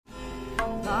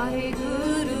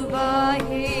ਵਾਹਿਗੁਰੂ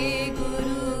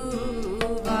ਵਾਹਿਗੁਰੂ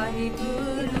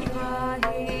ਵਾਹਿਗੁਰੂ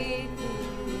ਵਾਹਿਗੁਰੂ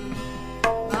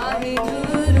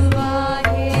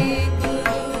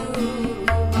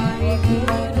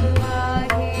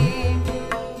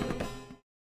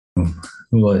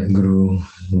ਵਾਹਿਗੁਰੂ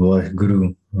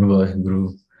ਵਾਹਿਗੁਰੂ ਵਾਹਿਗੁਰੂ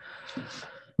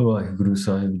ਵਾਹਿਗੁਰੂ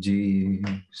ਸਾਹਿਬ ਜੀ।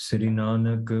 ਸ੍ਰੀ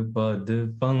ਨਾਨਕ ਪਦ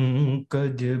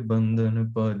ਪੰਕਜ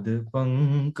ਬੰਦਨ, ਪਦ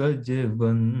ਪੰਕਜ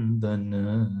ਬੰਦਨ,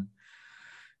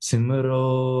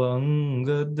 ਸਿਮਰੋ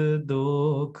ਅੰਗਦ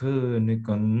ਦੋਖ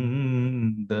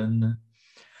ਨਿਕੰਦਨ।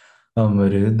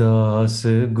 ਅਮਰਦਾਸ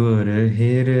ਗੁਰ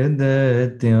ਹਿਰਦੈ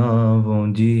ਧਿਆਵੋ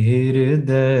ਜੀ,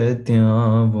 ਹਿਰਦੈ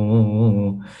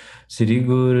ਧਿਆਵੋ। ਸ੍ਰੀ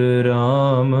ਗੁਰੂ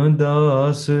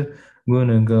ਰਾਮਦਾਸ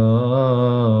ਗੁਣ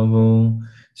ਗਾਵੋ।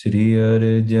 ਸ੍ਰੀ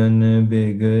ਅਰਜਨ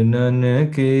ਬਿਗਨਨ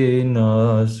ਕੇ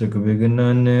ਨਾਸਕ,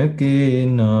 ਬਿਗਨਨ ਕੇ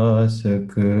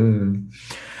ਨਾਸਕ।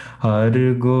 ਹਰ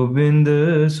ਗੋਬਿੰਦ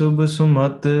ਸੁਭ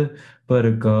ਸੁਮਤ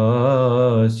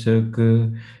ਪ੍ਰਕਾਸ਼ਕ।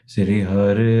 ਸ੍ਰੀ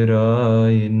ਹਰਿ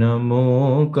ਰਾਇ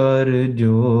ਨਮੋ ਕਰ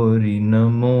ਜੋਰੀ,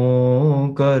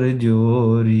 ਨਮੋ ਕਰ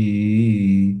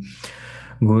ਜੋਰੀ।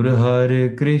 ਗੁਰ ਹਰਿ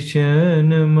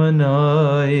ਕ੍ਰਿਸ਼ਨ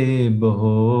ਮਨਾਏ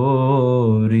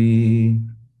ਬਹੋਰੀ।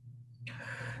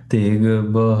 ਤੇਗ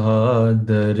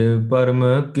ਬਹਾਦਰ ਪਰਮ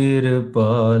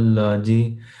ਕਿਰਪਾਲਾ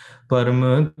ਜੀ, ਪਰਮ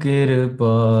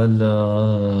ਕਿਰਪਾਲਾ।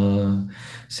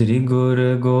 ਸ੍ਰੀ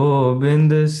ਗੁਰੂ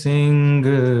ਗੋਬਿੰਦ ਸਿੰਘ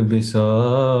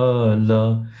ਵਿਸਾਲਾ।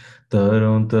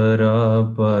 ਤਰੋਂ ਤਰਾ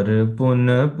ਪਰ ਪੁਨ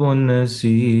ਪੁਨ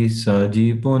ਸੀਸਾ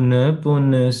ਜੀ, ਪੁਨ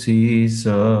ਪੁਨ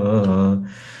ਸੀਸਾ।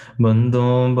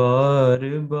 ਬੰਦੋਂ ਬਾਰ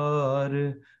ਬਾਰ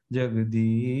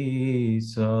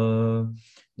ਜਗਦੀਸਾ।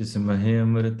 ਜਿਸ ਮਹਿ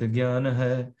ਅੰਮ੍ਰਿਤ ਗਿਆਨ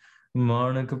ਹੈ,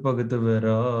 ਮਾਣਕ ਭਗਤ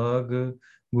ਵੈਰਾਗ।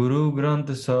 ਗੁਰੂ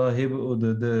ਗ੍ਰੰਥ ਸਾਹਿਬ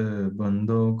ਉਦਦ,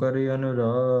 ਬੰਦੋਂ ਕਰ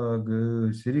ਅਨੁਰਾਗ।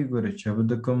 ਸ੍ਰੀ ਗੁਰ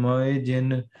ਸ਼ਬਦ ਕਮਾਏ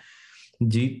ਜਿਨ,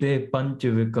 ਜੀਤੇ ਪੰਚ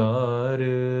ਵਿਕਾਰ।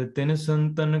 ਤਿਨ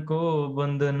ਸੰਤਨ ਕੋ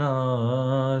ਬੰਦਨਾ,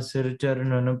 ਸਿਰ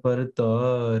ਚਰਨਨ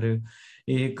ਪਰਤਾਰ।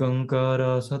 ਏਕ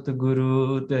ਓੰਕਾਰਾ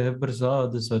ਸਤਿਗੁਰੂ, ਤਹਿ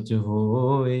ਪ੍ਰਸਾਦ ਸਚ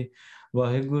ਹੋਏ।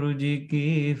 ਵਾਹਿਗੁਰੂ ਜੀ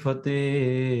ਕੀ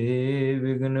ਫਤਿਹ,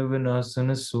 ਵਿਘਨ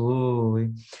ਵਿਨਾਸ਼ਨ ਸੋਏ।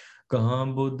 ਕਹਾਂ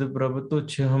ਬੁੱਧ ਪ੍ਰਭ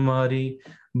ਤੁਛ ਹਮਾਰੀ,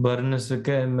 ਬਰਨ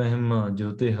ਸਕੈ ਮਹਿਮਾ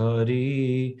ਜੋ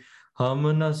ਤਿਹਾਰੀ।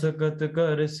 ਹਮ ਨ ਸਕਤ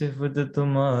ਕਰ ਸਿਫਤ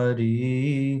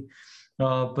ਤੁਮਾਰੀ,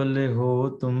 ਆਪ ਲਿਹੋ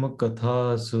ਤੁਮ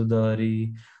ਕਥਾ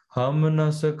ਸੁਧਾਰੀ। ਹਮ ਨ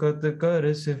ਸਕਤ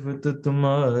ਕਰ ਸਿਫਤ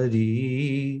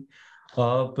ਤੁਮਾਰੀ,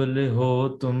 ਆਪ ਲਿਹੋ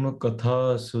ਤੁਮ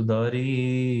ਕਥਾ ਸੁਧਾਰੀ।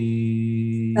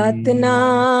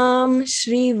 ਸਤਨਾਮ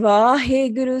ਸ਼੍ਰੀ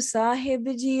ਵਾਹਿਗੁਰੂ ਸਾਹਿਬ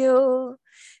ਜੀਓ।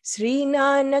 श्री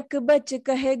नानक बच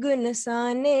कहे गुण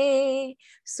साने,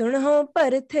 सुनहो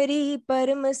परथरी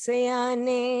परम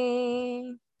सयाने।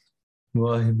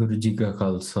 ਵਾਹਿਗੁਰੂ ਜੀ ਕਾ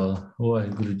ਖਾਲਸਾ,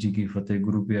 ਵਾਹਿਗੁਰੂ ਜੀ ਕੀ ਫਤਿਹ।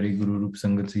 ਗੁਰੂ ਪਿਆਰੀ ਗੁਰੂ ਰੂਪ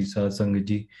ਸੰਗਤ ਸੀ, ਸਾਧ ਸੰਗਤ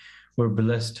ਜੀ, we're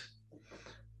blessed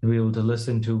to be able to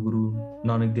listen to Guru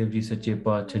Nanak Dev Ji ਸੱਚੇ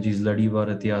ਪਾਤਸ਼ਾਹ ਜੀ ਲੜੀਵਾਰ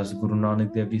ਇਤਿਹਾਸ। ਗੁਰੂ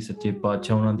ਨਾਨਕ ਦੇਵ ਜੀ ਸੱਚੇ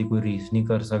ਪਾਤਸ਼ਾਹ, ਉਹਨਾਂ ਦੀ ਕੋਈ ਰੀਸ ਨਹੀਂ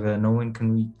ਕਰ ਸਕਦਾ। No one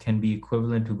can be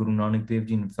equivalent to Guru Nanak Dev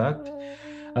Ji. In fact,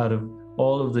 out of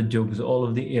all of the yugs, all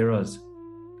of the eras,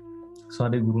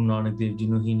 ਸਾਰੇ ਗੁਰੂ ਨਾਨਕ ਦੇਵ ਜੀ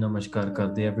ਨੂੰ ਹੀ ਨਮਸਕਾਰ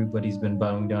ਕਰਦੇ। Everybody's been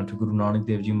bowing down to Guru Nanak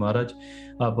Dev Ji Maharaj.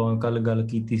 ਆਪਾਂ ਕੱਲ ਗੱਲ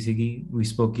ਕੀਤੀ ਸੀਗੀ, we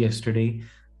spoke yesterday,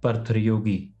 Parthar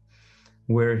Yogi,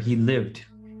 where he lived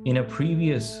in a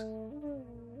previous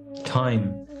time.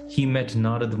 He met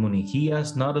Narad Muni. He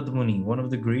asked Narad Muni, one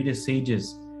of the greatest sages,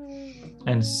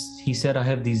 and he said, I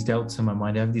have these doubts in my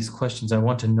mind, I have these questions, I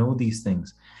want to know these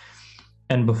things.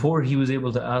 And before he was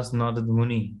able to ask Narad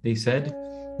Muni, they said,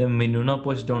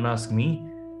 don't ask me.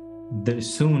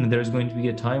 Soon there's going to be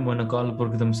a time when Akal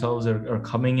Purkh themselves are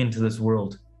coming into this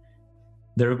world.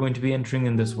 They're going to be entering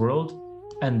in this world,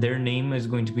 and their name is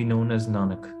going to be known as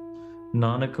Nanak.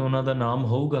 Nanak ਉਹਨਾਂ ਦਾ ਨਾਮ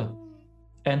ਹੋਊਗਾ,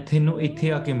 and ਤੈਨੂੰ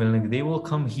ਇੱਥੇ ਆ ਕੇ ਮਿਲਣਗੇ. They will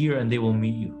come here and they will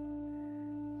meet you.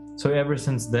 So ever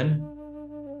since then,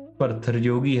 Parthar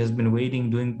Yogi has been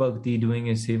waiting, doing bhakti,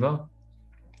 doing his seva,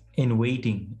 in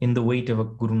the wait of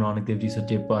Guru Nanak Dev Ji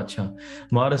Sache Paatshah.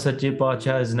 Maharaj Sache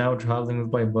Paatshah is now traveling with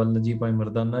Bhai Balaji, Bhai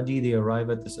Mardana Ji. They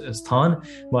arrive at this sthan.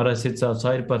 Maharaj sits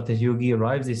outside. Parthar Yogi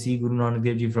arrives. They see Guru Nanak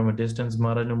Dev Ji from a distance.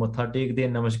 Maharaj nu matha tekde,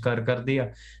 namaskar karde.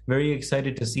 Very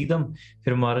excited to see them.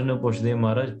 Fir Maharaj nu puchde,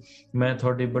 Maharaj, main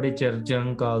thode bade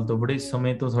chirangkal to, bade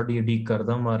samay to thodi udik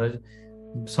karda Maharaj.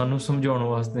 ਸਾਨੂੰ ਸਮਝਾਉਣ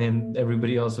ਵਾਸਤੇ,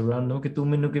 everybody else around know ਕਿ ਤੂੰ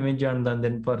ਮੈਨੂੰ ਕਿਵੇਂ ਜਾਣਦਾ। And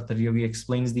then Parthar Yogi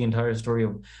explains the entire story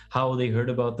of how they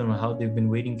heard about them, how they've been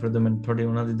waiting for them, and ਤੁਹਾਡੇ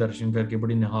ਉਹਨਾਂ ਦੇ ਦਰਸ਼ਨ ਕਰਕੇ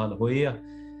ਬੜੇ ਨਿਹਾਲ ਹੋਏ ਆ।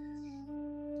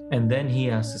 And then he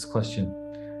asks this question.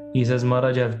 He says,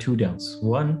 Maharaj, I have two doubts.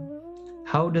 One,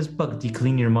 how does bhakti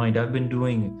clean your mind? I've been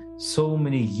doing so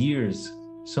many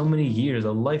years,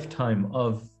 a lifetime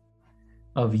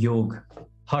of yoga,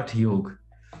 Hatha yoga.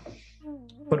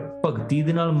 ਭਗਤੀ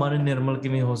ਦੇ ਨਾਲ ਮਨ ਨਿਰਮਲ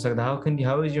ਕਿਵੇਂ ਹੋ ਸਕਦਾ?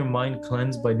 How is your mind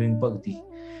cleansed by doing bhakti?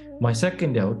 My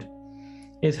second doubt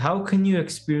is, how can you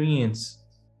experience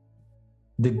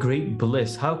the great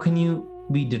bliss? How can you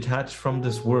be detached from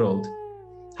this world?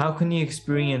 How can you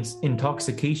experience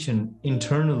intoxication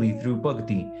internally through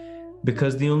bhakti?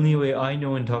 Because the only way I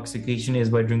know intoxication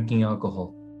is by drinking alcohol.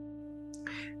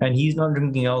 And he's not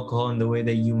drinking alcohol in the way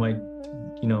that you might,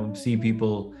 see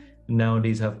people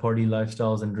nowadays have party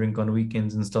lifestyles and drink on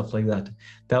weekends and stuff like that.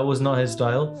 That was not his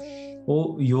style.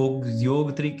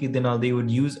 Yog tarike de naal, they would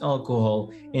use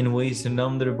alcohol in ways to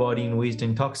numb their body, in ways to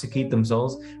intoxicate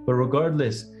themselves. But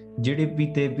regardless, ਜਿਹੜੇ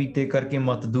ਪੀਤੇ ਕਰਕੇ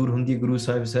ਮਤ ਦੂਰ ਹੁੰਦੀ, Guru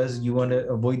Sahib says you want to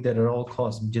avoid that at all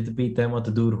costs. ਜਿਤ ਪੀਤਾ ਮਤ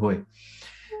ਦੂਰ ਹੋਏ.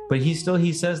 But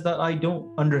he says that I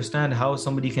don't understand how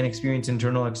somebody can experience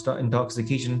internal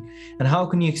intoxication, and how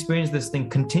can you experience this thing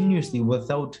continuously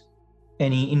without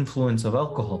any influence of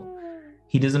alcohol?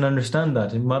 He doesn't understand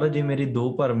that. Maharaj ji mere do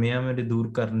bharme a, mere dur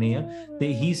karne a.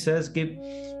 He says ke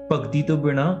bhakti to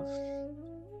bina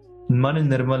मन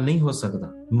निर्मल नहीं हो सकता.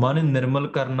 मन निर्मल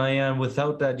करना है, and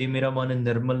without that जी मेरा मन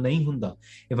निर्मल नहीं हुंदा.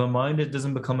 If a mind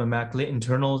doesn't become immaculate,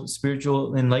 internal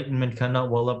spiritual enlightenment cannot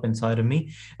well up inside of me,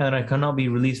 and I cannot be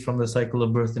released from the cycle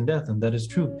of birth and death. And that is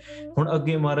true. ਹੁਣ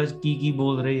ਅੱਗੇ ਮਹਾਰਾਜ ਕੀ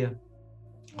ਬੋਲ ਰਹੇ ਆ?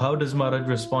 How does Maharaj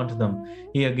respond to them?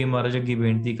 ਇਹ ਅੱਗੇ ਮਹਾਰਾਜ ਅੱਗੇ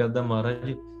ਬੇਨਤੀ ਕਰਦਾ,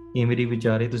 ਮਹਾਰਾਜ ਇਹ ਮੇਰੀ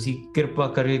ਵਿਚਾਰੇ ਤੁਸੀਂ ਕਿਰਪਾ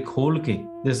ਕਰਕੇ ਖੋਲ ਕੇ,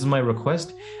 this is my request,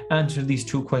 answer these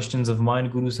two questions of mine.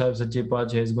 Guru Sahib Sache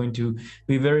Paatshah is going to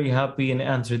be very happy and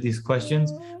answer these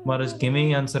questions. Maharaj ਕਿਵੇਂ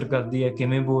answer ਕਰਦੇ ਆ,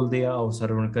 ਕਿਵੇਂ ਬੋਲਦੇ ਆ, ਆਓ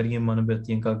ਸਰਵਣ ਕਰੀਏ ਮਨ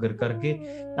ਬਿਰਤੀਆਂ ਕਾਗਰ ਕਰਕੇ,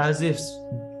 as if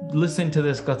listen to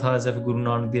this katha as if Guru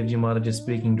Nanak Dev Ji Maharaj is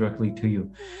speaking directly to you.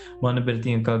 ਮਨ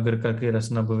ਬਿਰਤੀਆਂ ਕਾਗਰ ਕਰਕੇ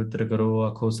ਰਸਨਾ ਪਵਿੱਤਰ ਕਰੋ,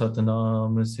 ਆਖੋ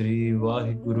ਸਤਨਾਮ ਸ੍ਰੀ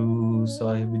ਵਾਹਿਗੁਰੂ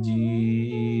ਸਾਹਿਬ ਜੀ।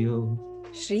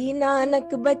 श्री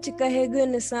नानक बच कहे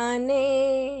गुन साने।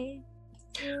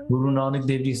 Guru Nanak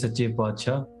Dev Ji Sache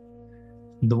Paatshah,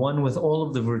 the one with all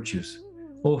of the virtues.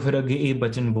 Oh, फिर आगे ये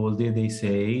बचन बोल दे, they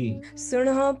say,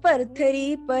 सुनो परथरी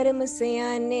परम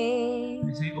सयाने।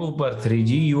 They say, oh Parthri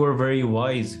ji, you are very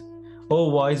wise. Oh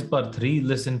wise Parthri,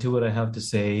 listen to what I have to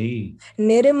say.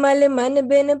 निर्मल मन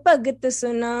बिन भगत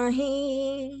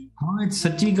सुनाही। हाँ, it's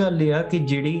सच्ची गल है कि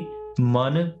जेड़ी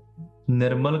मन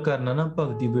निर्मल करना ना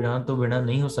भक्ति बिना तो बिना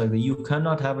नहीं हो सकता. You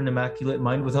cannot have an immaculate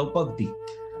mind without bhakti.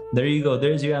 There you go.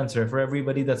 There's your answer for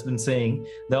everybody that's been saying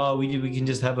that, oh, we can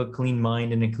just have a clean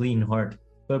mind and a clean heart.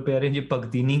 But प्यारे जी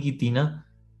भक्ति नहीं कीती ना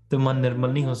तो मन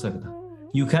निर्मल नहीं हो सकता.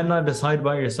 You cannot decide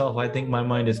by yourself, I think my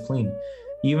mind is clean.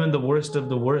 Even the worst of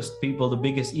the worst people, the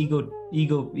biggest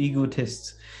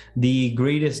egotists, the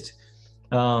greatest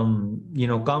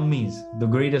kammis, the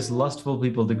greatest lustful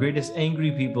people, the greatest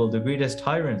angry people, the greatest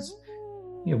tyrants,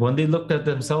 when they looked at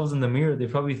themselves in the mirror, they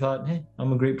probably thought, hey,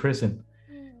 I'm a great person.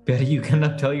 But you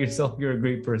cannot tell yourself you're a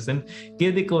great person.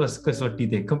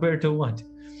 Compared to what?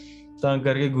 ਤਾਂ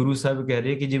ਕਰਕੇ ਗੁਰੂ ਸਾਹਿਬ ਕਹਿ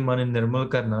ਰਹੇ ਕਿ ਜੇ ਮਨ ਨਿਰਮਲ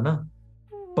ਕਰਨਾ ਨਾ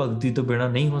ਭਗਤੀ ਤੋਂ ਬਿਨਾ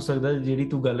ਨਹੀਂ ਹੋ ਸਕਦਾ. ਜਿਹੜੀ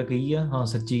ਤੂੰ ਗੱਲ ਕਹੀ ਆ, ਹਾਂ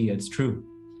ਸੱਚੀ ਹੈ, it's true.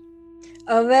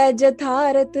 ਅਵੈ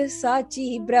ਜਥਾਰਤ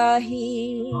ਸਾਚੀ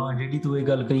ਬਰਾਹੀ। ਹਾਂ, ਜਿਹੜੀ ਤੂੰ ਇਹ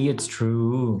ਗੱਲ ਕਹੀ, it's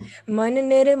true. ਮਨ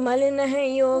ਨਿਰਮਲ ਨਹਿ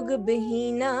ਯੋਗ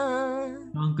ਬਹੀਨਾ।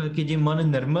 ਤਾਂ ਕਰਕੇ ਜੇ ਮਨ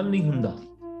ਨਿਰਮਲ ਨਹੀਂ ਹੁੰਦਾ,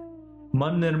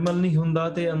 ਮਨ ਨਿਰਮਲ ਨਹੀਂ ਹੁੰਦਾ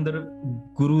ਤੇ ਅੰਦਰ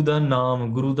ਗੁਰੂ ਦਾ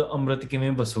ਨਾਮ, ਗੁਰੂ ਦਾ ਅੰਮ੍ਰਿਤ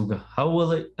ਕਿਵੇਂ ਵਸੂਗਾ? How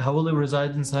will it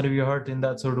reside inside of your heart in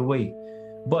that sort of way?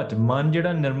 But ਮਨ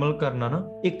ਜਿਹੜਾ ਨਿਰਮਲ ਕਰਨਾ ਨਾ,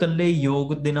 ਇਹ ਇਕੱਲੇ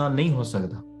ਯੋਗ ਦੇ ਨਾਲ ਨਹੀਂ ਹੋ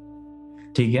ਸਕਦਾ,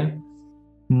 ਠੀਕ ਹੈ?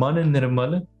 ਮਨ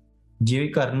ਨਿਰਮਲ ਜੇ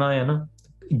ਕਰਨਾ ਹੈ ਨਾ,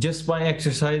 just by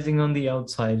exercising on the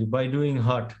outside, by doing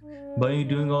hot, by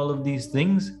doing all of these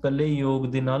things, ਇਕੱਲੇ ਯੋਗ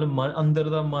ਦੇ ਨਾਲ ਮਨ, ਅੰਦਰ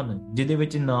ਦਾ ਮਨ ਜਿਹਦੇ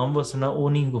ਵਿੱਚ ਨਾਮ ਵਸਣਾ, ਉਹ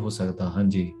ਨਹੀਂ ਹੋ ਸਕਦਾ।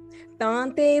 ਹਾਂਜੀ, ਤਾਂ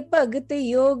ਤੇ ਭਗਤ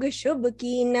ਯੋਗ ਸ਼ੁਭ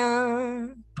ਕੀਨਾ।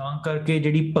 ਤਾਂ ਕਰਕੇ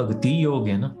ਜਿਹੜੀ ਭਗਤੀ ਯੋਗ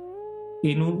ਹੈ ਨਾ,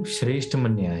 ਇਹਨੂੰ ਸ਼੍ਰੇਸ਼ਟ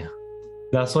ਮੰਨਿਆ ਆ।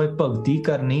 That's why ਭਗਤੀ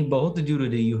ਕਰਨੀ ਬਹੁਤ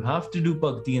ਜ਼ਰੂਰੀ ਹੈ. You have to do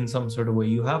bhakti in some sort of way.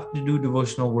 You have to do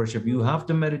devotional worship. You have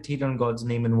to meditate on God's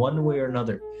name in one way or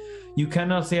another. You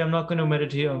cannot say, I'm not going to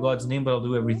meditate on God's name, but I'll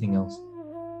do everything else.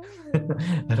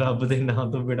 ਰੱਬ ਦੇ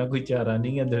ਨਾਮ ਤੋਂ ਬਿਨਾ ਕੋਈ ਚਾਰਾ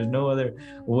ਨਹੀਂ ਹੈ. There's no other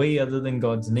way other than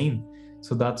God's name.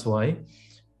 So that's why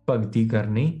ਭਗਤੀ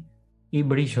ਕਰਨੀ ਇਹ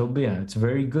ਬੜੀ ਸ਼ੁਭ ਹੈ. It's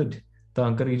very good.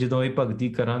 ਤਾਂ ਕਰਕੇ ਜਦੋਂ ਇਹ ਭਗਤੀ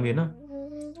ਕਰਾਂਗੇ ਨਾ,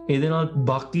 ਇਹਦੇ ਨਾਲ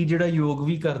ਬਾਕੀ ਜਿਹੜਾ ਯੋਗ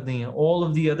ਵੀ ਕਰਦੇ ਆ, all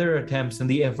of the other attempts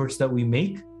and the efforts that we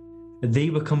make, they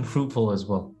become fruitful as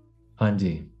well.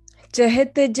 ਹਾਂਜੀ,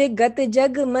 ਚਹਿਤ ਜਗਤ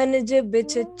ਜਗ ਮਨ ਜ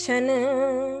ਬਿਚਛਨ।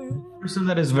 person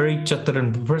that is very chatran,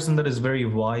 person that is very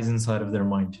wise inside of their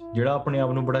mind, ਜਿਹੜਾ ਆਪਣੇ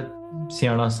ਆਪ ਨੂੰ ਬੜਾ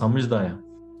ਸਿਆਣਾ ਸਮਝਦਾ ਆ,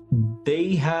 they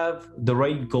have the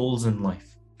right goals in life.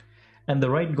 And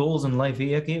the right goals in life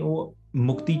ਇਹ ਹੈ ਕਿ ਉਹ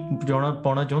ਮੁਕਤੀ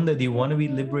ਪਾਉਣਾ ਚਾਹੁੰਦੇ. They want to be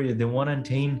liberated. They want to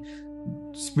attain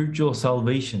spiritual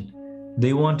salvation.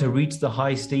 They want to reach the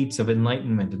high states of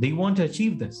enlightenment. They want to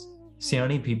achieve this.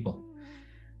 Siani people.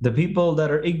 The people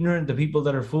that are ignorant, the people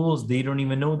that are fools, they don't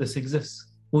even know this exists.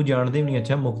 वो जानते नहीं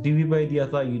अच्छा मुक्ति भी पाई दिया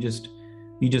था.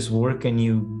 You just work and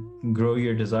you grow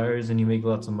your desires and you make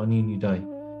lots of money and you die.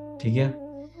 ठीक है?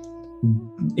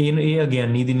 ये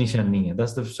अज्ञानी दी निशानी है.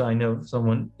 That's the sign of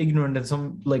someone ignorant and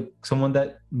someone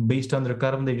that based on their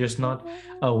karma they're just not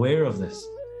aware of this.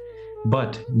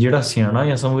 But ਜਿਹੜਾ ਸਿਆਣਾ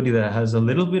ਜਾਂ somebody that has a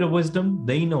little bit of wisdom,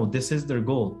 they know this is their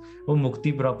goal. ਉਹ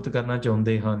ਮੁਕਤੀ ਪ੍ਰਾਪਤ ਕਰਨਾ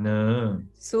ਚਾਹੁੰਦੇ ਹਨ.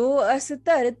 ਸੋ ਅਸ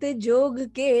ਧਰਤ ਜੋਗ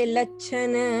ਕੇ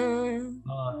ਲੱਛਣ.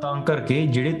 ਤਾਂ ਕਰਕੇ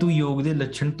ਜਿਹੜੇ ਤੂੰ ਯੋਗ ਦੇ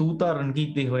ਲੱਛਣ ਤੂੰ ਧਾਰਨ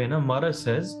ਕੀਤੇ ਹੋਏ ਨਾ, ਮਹਾਰਾਜ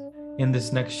says in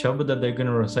this next shabad that they're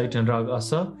going to recite in Rag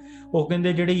Asa, ਉਹ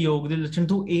ਕਹਿੰਦੇ ਜਿਹੜੇ ਯੋਗ ਦੇ ਲੱਛਣ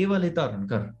ਤੂੰ ਇਹ ਵਾਲੇ ਧਾਰਨ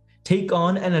ਕਰ. Take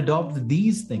on and adopt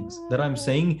these things that I'm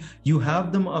saying. You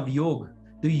have them of yog.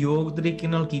 ਤੂੰ ਯੋਗ ਤਰੀਕੇ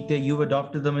ਨਾਲ ਕੀਤੇ, you've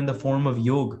adopted them in the form of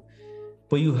yog.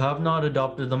 But you have not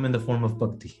adopted them in the form of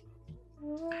bhakti.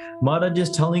 Maharaj is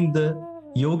telling the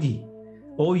yogi,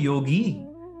 oh yogi,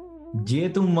 je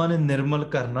tu man nirmal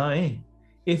karna hai,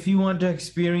 if you want to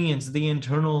experience the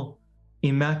internal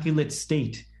immaculate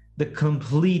state, the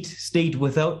complete state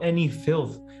without any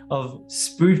filth of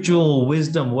spiritual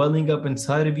wisdom welling up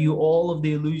inside of you, all of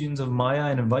the illusions of maya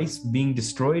and vice being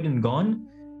destroyed and gone,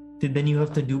 then you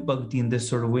have to do bhakti in this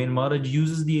sort of way. And Maharaj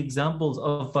uses the examples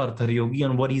of Parthar Yogi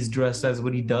and what he's dressed as,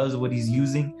 what he does, what he's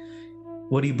using,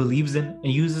 what he believes in,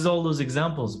 and uses all those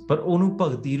examples. But onu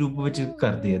bhakti roop vich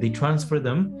karde, they transfer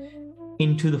them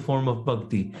into the form of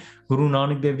bhakti. Guru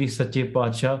Nanak Dev Ji Sache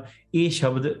Paatshah ਇਹ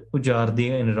ਸ਼ਬਦ ਉਚਾਰਦੇ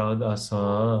ਆ in Rag Asa.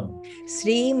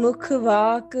 Shri मुख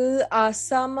वाक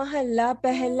आसा महला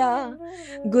पहला,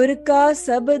 गुर का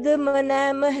शब्द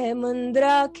मनै मह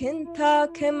मुंद्रा खिंथा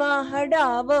खिमा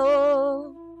हटावो.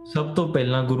 ਸਭ ਤੋਂ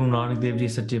ਪਹਿਲਾਂ ਗੁਰੂ ਨਾਨਕ ਦੇਵ ਜੀ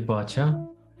ਸੱਚੇ ਪਾਤਸ਼ਾਹ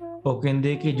ਉਹ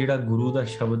ਕਹਿੰਦੇ ਕਿ ਜਿਹੜਾ ਗੁਰੂ ਦਾ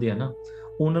ਸ਼ਬਦ ਹੈ ਨਾ,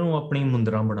 ਉਹਨਾਂ ਨੂੰ ਆਪਣੀ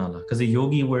ਮੁੰਦਰਾ ਬਣਾ ਲਾ. Because a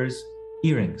yogi wears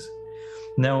earrings.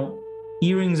 Now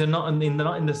earrings are not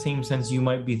in the same sense you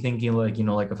might be thinking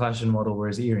like a fashion model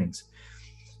wears earrings.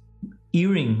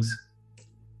 Earrings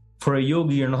for a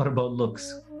yogi are not about looks.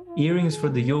 Earrings for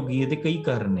the yogi are the kai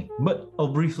karne. But I'll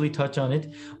briefly touch on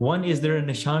it. One is there a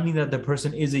nishani that the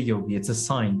person is a yogi. It's a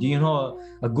sign. Do you know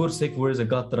a Gursikh wears a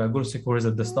gatra, a Gursikh wears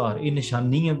a dastar? A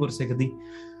nishani hai Gursikh di.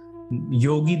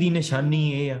 Yogi di nishani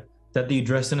hai that they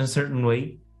dress in a certain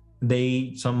way.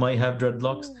 Some might have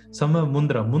dreadlocks, some have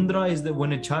mundra. Mundra is that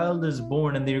when a child is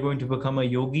born and they're going to become a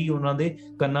yogi, the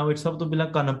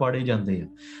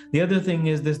other thing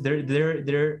is this,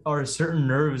 there are certain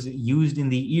nerves used in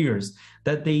the ears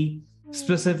that they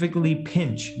specifically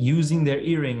pinch using their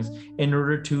earrings in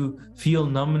order to feel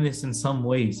numbness in some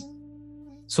ways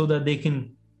so that they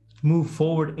can move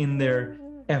forward in their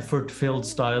effort-filled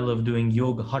style of doing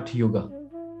yoga, hatha yoga.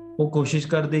 वो कोशिश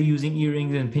करते using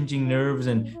earrings and pinching nerves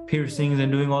and piercings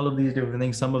and doing all of these different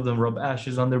things. Some of them rub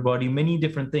ashes on their body, many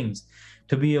different things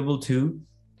to be able to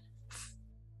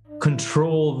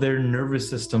control their nervous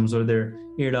systems or their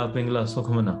ida pingla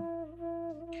sukhamana.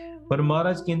 But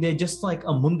Maharaj kende just like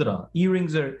a mundra,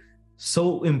 earrings are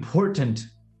so important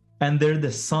and they're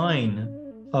the sign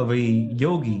of a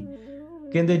yogi.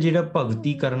 Kende jeda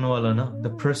bhakti karan wala na, the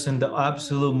person, the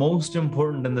absolute most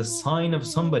important and the sign of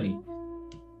somebody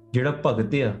ਜਿਹੜਾ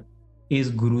ਭਗਤ ਆ is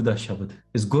Guru da Shabad,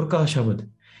 is Gur ka Shabad.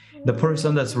 The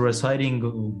person that's reciting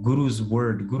Guru's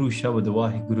word, Guru Shabad,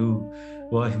 Vaheguru,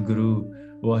 Vaheguru,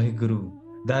 Vaheguru.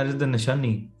 That is the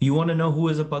nishani. You want to know who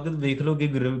is a ਭਗਤ? ਵੇਖ ਲਓ ਕਿ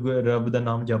ਰੱਬ ਦਾ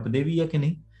ਨਾਮ ਜਪਦੇ ਵੀ ਆ ਕਿ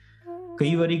ਨਹੀਂ.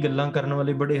 ਕਈ ਵਾਰੀ ਗੱਲਾਂ ਕਰਨ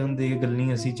ਵਾਲੇ ਬੜੇ ਹੁੰਦੇ,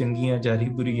 ਗੱਲਾਂ ਅਸੀਂ ਚੰਗੀਆਂ ਚਾਰੀ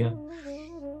ਬੁਰੀਆਂ.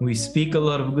 We speak a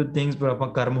lot of good things, ਪਰ ਆਪਾਂ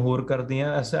ਕਰਮ ਹੋਰ ਕਰਦੇ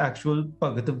ਆ. As actual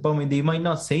ਭਗਤ ਭਾਵੇਂ they might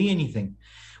not say anything.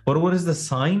 But what is the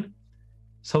sign?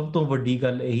 ਸਭ ਤੋਂ ਵੱਡੀ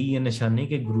ਗੱਲ ਇਹੀ ਹੈ ਨਿਸ਼ਾਨੀ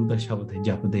ਕਿ ਗੁਰੂ ਦਾ ਸ਼ਬਦ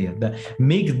ਜਪਦੇ ਆ.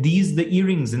 Make these the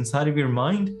earrings inside of your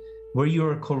mind where you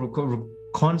are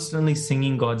constantly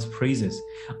singing God's praises.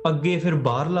 ਅੱਗੇ ਫਿਰ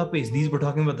ਬਾਹਰਲਾ ਭੇਸ, these we're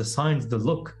talking about the signs, the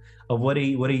look of what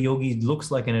a yogi looks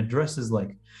like and addresses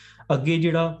like. ਅੱਗੇ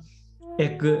ਜਿਹੜਾ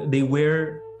ਇੱਕ they wear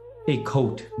a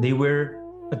coat, they wear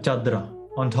a chadra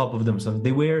on top of themselves,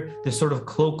 they wear this sort of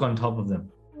cloak on top of them.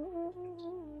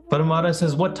 But Maharaj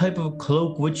says, what type of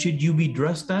cloak, what should you be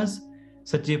dressed as?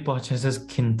 Sache Pacha says,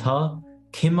 Kintha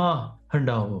Kima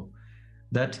Handavo.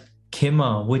 That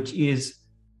Kima, which is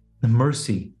the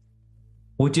mercy,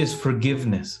 which is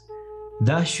forgiveness,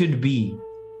 that should be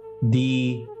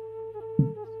the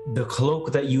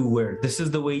cloak that you wear. This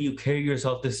is the way you carry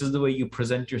yourself. This is the way you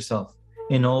present yourself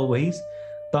in all ways.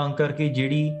 ਤਾਂ ਕਰਕੇ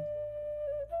ਜਿਹੜੀ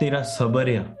ਤੇਰਾ ਸਬਰ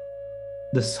ਆ,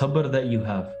 the sabr that you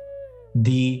have,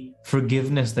 the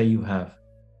forgiveness that you have,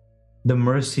 the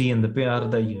mercy and the pyar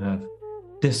that you have,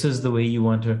 this is the way you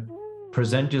want to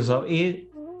present yourself. ਇਹ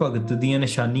ਭਗਤ ਦੀਆਂ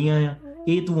ਨਿਸ਼ਾਨੀਆਂ ਆ,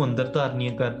 ਇਹ ਤੂੰ ਅੰਦਰ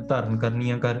ਧਾਰਨ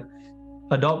ਕਰਨੀਆਂ ਕਰ.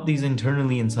 adopt these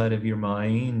internally inside of your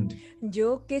mind. जो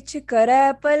किछ करै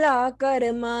भला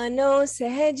कर मानो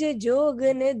सहज जोग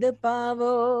निद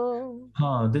पावो.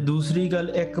 हाँ, ते दूसरी गल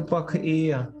एक पक्ष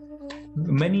ਇਹ ਆ,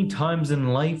 many times in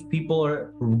life people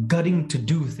are gutting to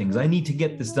do things. I need to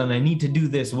get this done. I need to do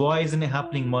this. Why isn't it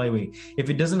happening my way? If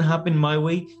it doesn't happen my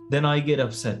way, then I get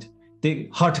upset. They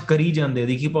heart kari jande.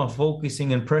 They keep on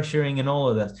focusing and pressuring and all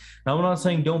of that. Now I'm not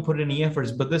saying don't put any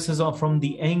efforts, but this is all from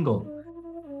the angle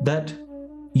that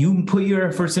you put your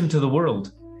efforts into the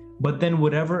world, but then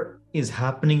whatever is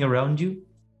happening around you,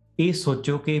 ਇਹ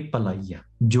ਸੋਚੋ ਕਿ ਭਲਾਈ ਆ,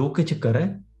 ਜੋ ਕੁਝ ਕਰੇ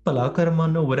ਭਲਾ ਕਰ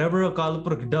ਮੰਨੋ. Whatever Akal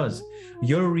Purkh does,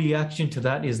 your reaction to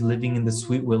that is living in the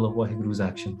sweet will of Waheguru's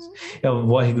actions, of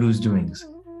Waheguru's doings.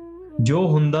 ਜੋ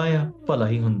ਹੁੰਦਾ ਆ ਭਲਾ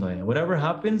ਹੀ ਹੁੰਦਾ ਆ. Whatever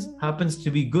happens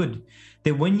to be good.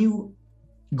 That when you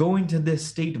go into this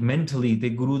state mentally, the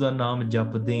Guru da naam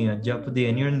japde,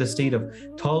 and you're in the state of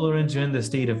tolerance, you're in the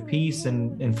state of peace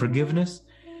and forgiveness,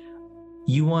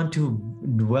 you want to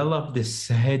dwell up this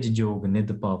Sahaj Yoga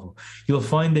Nidapavo. You'll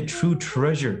find the true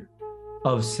treasure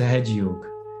of Sahaj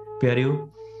Yoga. Pyareo,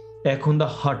 Ekunda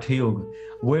Hatha Yoga,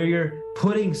 where you're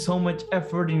putting so much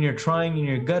effort and you're trying and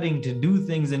you're gutting to do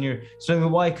things and you're saying,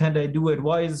 why can't I do it?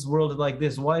 Why is this world like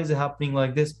this? Why is it happening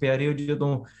like this? Pyareo,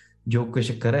 ਜਦੋਂ ਜੋ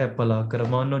ਕੁਛ ਕਰੇ ਭਲਾ ਕਰ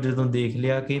ਮਾਨੋ, ਜਦੋਂ ਦੇਖ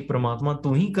ਲਿਆ ਕਿ ਪ੍ਰਮਾਤਮਾ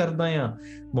ਤੂੰ ਹੀ ਕਰਦਾ ਆ,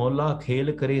 ਮੌਲਾ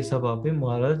ਖੇਲ ਕਰੇ ਸਭ ਆਪੇ,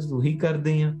 ਮਹਾਰਾਜ ਤੂੰ ਹੀ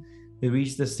ਕਰਦੇ ਆ. They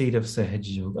reach the state of Sahaj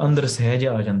Yoga. Andar Sahaj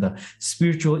aa janda,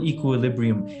 spiritual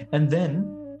equilibrium. And then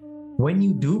when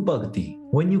you do bhakti,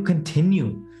 when you continue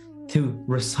to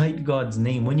recite God's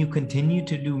name, when you continue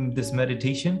to do this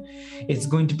meditation, it's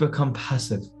going to become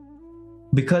passive.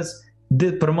 Because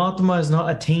the Paramatma is not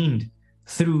attained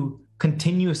through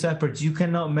continuous efforts. You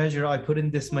cannot measure, I put in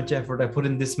this much effort, I put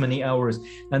in this many hours,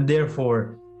 and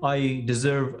therefore I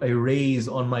deserve a raise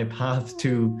on my path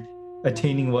to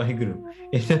attaining Waheguru.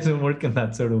 It doesn't work in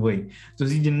that sort of way.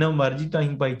 ਤੁਸੀਂ ਜਿੰਨਾ ਮਰਜ਼ੀ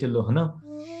time ਪਾਈ ਚੱਲੋ ਹਨਾ,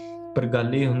 ਪਰ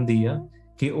ਗੱਲ ਇਹ ਹੁੰਦੀ ਆ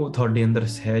ਕਿ ਉਹ ਤੁਹਾਡੇ ਅੰਦਰ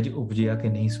ਸਹਿਜ ਉਪਜਿਆ ਕਿ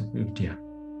ਨਹੀਂ ਉਪਜਿਆ.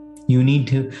 You need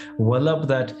to well up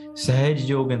that Sahaj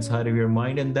Yoga inside of your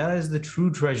mind, and that is the true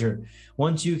treasure.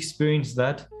 Once you experience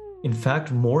that, in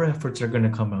fact, more efforts are going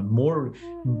to come out. More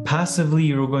passively,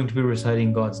 you're going to be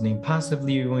reciting God's name.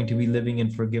 Passively, you're going to be living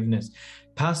in forgiveness.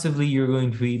 Passively, you're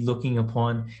going to be looking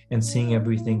upon and seeing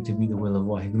everything to be the will of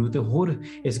Waheguru. The whole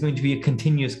is going to be a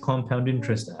continuous compound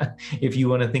interest, if you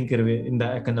want to think of it in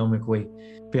that economic way.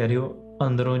 Pyareo,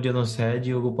 ਅੰਦਰੋਂ ਜਦੋਂ ਸਹਿਜ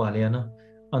ਯੋਗ ਪਾ ਲਿਆ ਨਾ,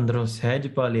 ਅੰਦਰੋਂ ਸਹਿਜ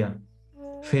ਪਾ ਲਿਆ,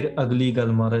 ਫਿਰ ਅਗਲੀ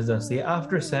ਗੱਲ ਮਹਾਰਾਜ ਦੱਸਦੇ,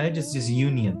 after ਸਹਿਜ is just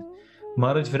union.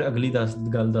 ਮਹਾਰਾਜ ਫਿਰ ਅਗਲੀ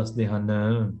ਗੱਲ ਦੱਸਦੇ ਹਨ,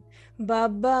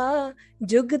 ਬਾਬਾ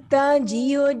ਜੁਗਤਾ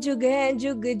ਜੀਓ ਜੁਗੈ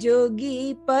ਜੁਗ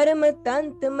ਜੋਗੀ ਪਰਮ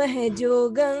ਤੰਤ ਮਹਿ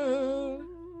ਜੋਗੰ.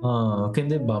 ਹਾਂ,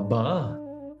 ਕਹਿੰਦੇ ਬਾਬਾ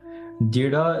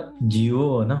ਜਿਹੜਾ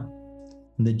ਜੀਓ ਹੈ ਨਾ,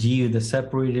 the jio, the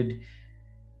separated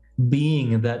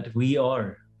being that we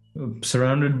are,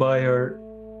 surrounded by our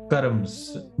karmas,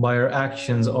 by our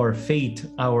actions, our fate,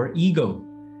 our ego,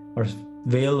 our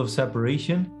veil of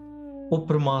separation, ਉਹ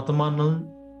ਪ੍ਰਮਾਤਮਾ ਨਾਲ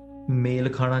ਮੇਲ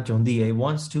ਖਾਣਾ ਚਾਹੁੰਦੀ ਹੈ. It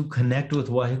wants to connect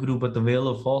with Waheguru, but the veil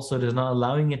of falsehood is not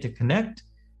allowing it to connect.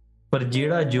 ਪਰ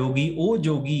ਜਿਹੜਾ ਜੋਗੀ, ਉਹ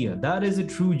ਜੋਗੀ ਹੈ. That is a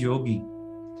true yogi.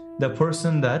 The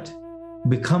person that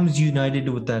becomes united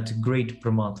with that great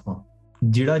Paramatma.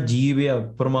 ਜਿਹੜਾ ਜੀਵ ਹੈ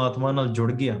ਪ੍ਰਮਾਤਮਾ ਨਾਲ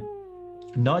ਜੁੜ ਗਿਆ,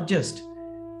 not just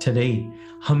today,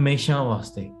 ਹਮੇਸ਼ਾ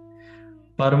ਵਾਸਤੇ.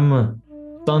 ਪਰਮ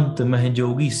ਤੰਤ ਮਹਿ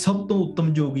ਜੋਗੀ, ਸਭ ਤੋਂ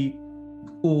ਉੱਤਮ ਜੋਗੀ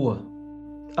ਉਹ,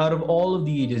 out of all of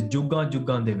the ages,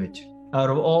 ਜੁਗਾਂ ਦੇ ਵਿੱਚ, out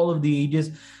of all of the ages,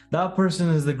 that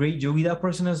person is the great yogi. That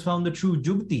person has found the true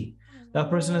jugti. That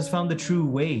person has found the true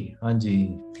way. Anji.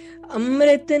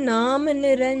 Amrit naam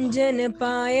niranjan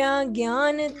paya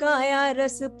gyan kaya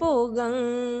ras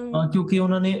pogang. ਕਿਉਂਕਿ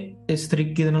ਉਹਨਾਂ ਨੇ ਇਸ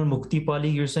ਤਰੀਕੇ ਦੇ ਨਾਲ ਮੁਕਤੀ ਪਾ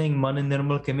ਲਈ. You're saying ਮਨ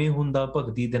ਨਿਰਮਲ ਕਿਵੇਂ ਹੁੰਦਾ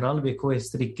ਭਗਤੀ ਦੇ ਨਾਲ? ਵੇਖੋ ਇਸ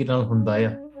ਤਰੀਕੇ ਨਾਲ ਹੁੰਦਾ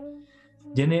ਆ,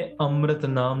 ਜਿਹਨੇ ਅੰਮ੍ਰਿਤ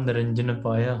ਨਾਮ ਨਿਰੰਜਨ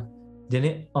ਪਾਇਆ,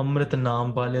 ਜਿਹਨੇ ਅੰਮ੍ਰਿਤ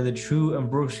ਨਾਮ ਪਾ ਲਿਆ, the true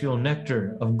ambrosial nectar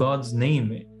of God's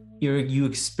name. You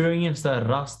experience that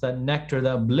ras, that nectar,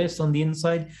 that bliss on the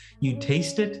inside. You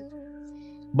taste it.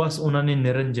 Bas unane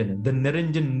niranjan, the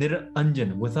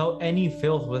niranjan, without any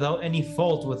filth, without any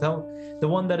fault, without the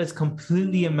one that is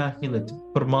completely immaculate,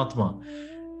 Paramatma.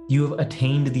 You have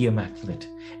attained the immaculate.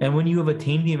 And when you have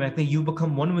attained the immaculate, you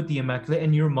become one with the immaculate,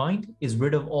 and your mind is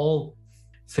rid of all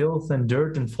filth and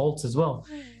dirt and faults as well.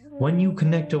 When you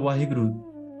connect to Waheguru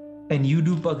and you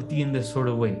do bhakti in this sort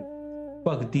of way,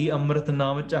 Bhakti Amrit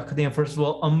Naam Chakde, first of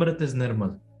all, Amrit is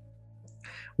Nirmal.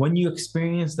 When you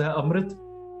experience that Amrit,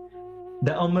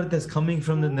 the Amrit is coming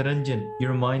from the Niranjan,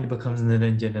 your mind becomes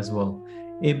Niranjan as well.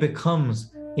 It becomes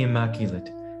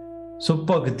immaculate. So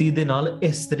Bhakti de naal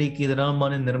is tarike de naal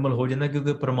man nirmal ho janda,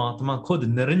 kyunki Paramatma khud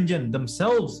Niranjan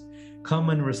themselves come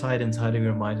and reside inside of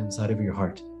your mind, inside of your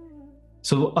heart.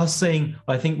 So us saying,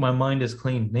 I think my mind is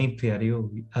clean, nahi pyareo,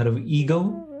 out of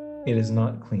ego, it is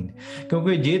not clean.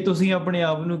 ਕਿਉਂਕਿ ਜੇ ਤੁਸੀਂ ਆਪਣੇ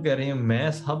ਆਪ ਨੂੰ ਕਹਿ ਰਹੇ ਹੋ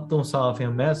ਮੈਂ ਸਭ ਤੋਂ ਸਾਫ਼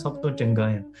ਹਾਂ, ਮੈਂ ਸਭ ਤੋਂ ਚੰਗਾ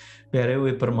ਹਾਂ, ਪਿਆਰਿਓ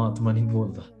ਇਹ ਪਰਮਾਤਮਾ ਨਹੀਂ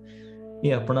ਬੋਲਦਾ,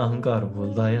 ਇਹ ਆਪਣਾ ਹੰਕਾਰ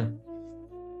ਬੋਲਦਾ ਆ.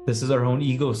 This is our own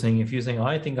ego saying, if you're saying,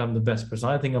 I think I'm the best person,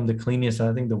 I think I'm the cleanest,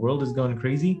 I think the world is going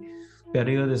crazy,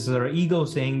 ਪਿਆਰਿਓ, this is our ego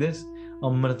saying this.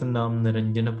 ਅੰਮ੍ਰਿਤ ਨਾਮ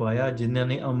ਨਿਰੰਜਨ ਪਾਇਆ, ਜਿਨ੍ਹਾਂ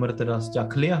ਨੇ ਅੰਮ੍ਰਿਤ ਰਸ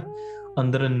ਚੱਖ ਲਿਆ,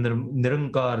 ਅੰਦਰ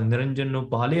ਨਿਰੰਕਾਰ ਨਿਰੰਜਨ ਨੂੰ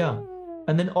ਪਾ ਲਿਆ.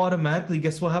 And then automatically,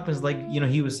 guess what happens? Like,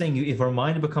 he was saying, if our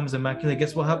mind becomes immaculate,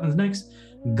 guess what happens next?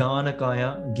 Gana kaya,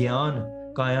 gyan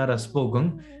kaya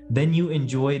raspogam. Then you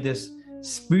enjoy this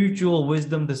spiritual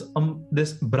wisdom,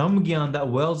 this Brahm Gyan that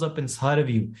wells up inside of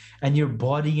you, and your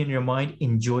body and your mind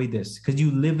enjoy this because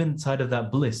you live inside of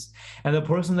that bliss. And the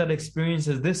person that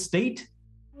experiences this state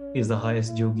is the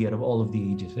highest yogi out of all of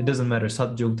the ages. It doesn't matter,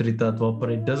 Sat Yog, Trita,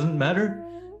 Dwapar, it doesn't matter.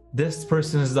 This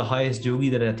person is the highest yogi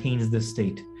that attains this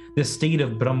state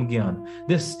of Brahm Gyan,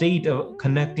 this state of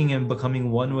connecting and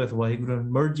becoming one with Vaheguru and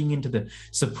merging into the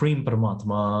Supreme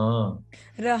Paramatma.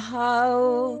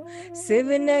 Rahao Siv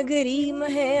Nagari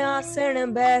Mahe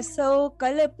Asan Baso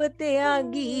Kalp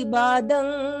Tyagi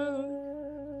Badang.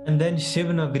 And then Shiv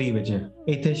Nagari vich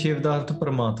ithe Shiv da arth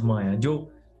Paramatma hai, jo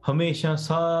hamesha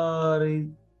sari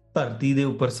ਧਰਤੀ ਦੇ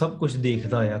ਉੱਪਰ ਸਭ ਕੁਝ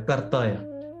ਦੇਖਦਾ ਆ, ਕਰਤਾ ਆ.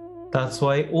 That's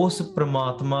why ਉਸ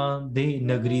ਪ੍ਰਮਾਤਮਾ ਦੇ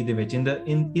ਨਗਰੀ ਦੇ ਵਿੱਚ,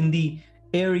 in the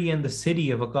area and the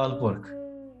city of Akal Purkh,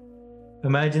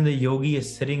 imagine the yogi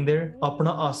is sitting there,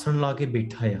 ਆਪਣਾ ਆਸਣ ਲਾ ਕੇ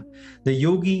ਬੈਠਾ ਆ. The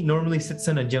yogi normally sits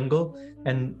in a jungle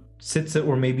and sits,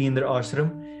 or maybe in their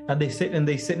ashram, and they sit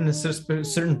in a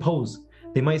certain pose.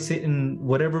 They might sit in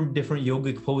whatever different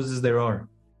yogic poses there are.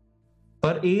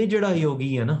 ਪਰ ਇਹ ਜਿਹੜਾ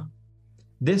yogi ਹੈ ਨਾ,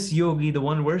 this yogi, the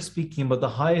one we're speaking about, the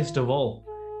highest of all,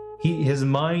 his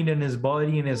mind and his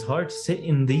body and his heart sit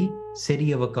in the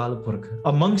city of Akal Purkh,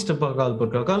 amongst Akal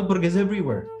Purkh. Akal Purkh is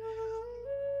everywhere.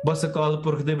 Bas Akal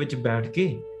Purkh de vich baith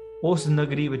ke, us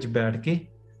nagari vich baith ke,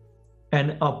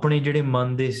 and apne jehde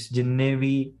man de jinne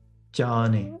vi ਚਾਹ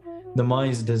ne, the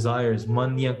mind's desires,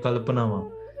 man ਦੀਆਂ ਕਲਪਨਾਵਾਂ,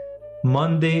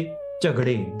 man de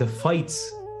ਝਗੜੇ, the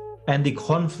fights and the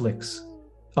conflicts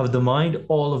of the mind,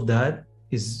 all of that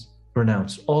is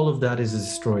renounced, all of that is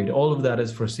destroyed, all of that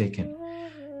is forsaken.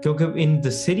 Because in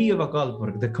the city of Akal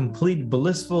Purkh, the complete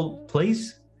blissful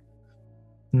place,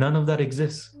 none of that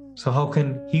exists. So how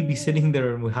can he be sitting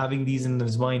there and having these in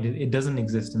his mind? It doesn't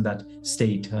exist in that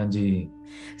state. Hanji.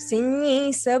 Sinni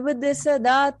sabd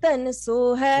sadatan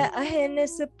so hai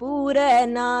ahnis pura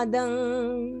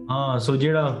nadang. So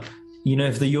jeda,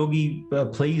 if the yogi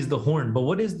plays the horn, but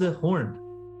what is the horn?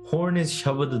 Horn is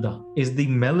shabadda, is the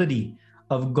melody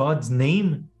of God's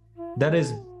name that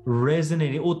is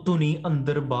resonating. Utuni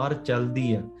andar bar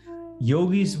chaldi hai.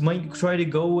 Yogis might try to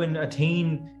go and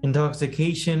attain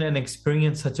intoxication and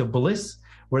experience such a bliss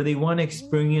where they want to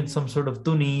experience some sort of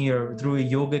tuni or through a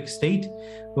yogic state.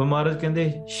 But Maharaj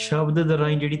kende shabd da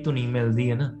rain jehdi tuni mildi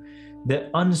hai na, the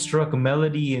unstruck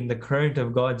melody in the current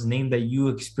of God's name that you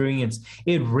experience,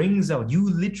 it rings out. You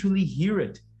literally hear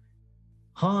it.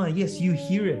 Yes, you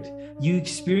hear it. You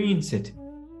experience it.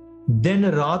 Then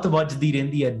raat vajdi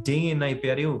rendi hai, day and night,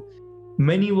 pyareo.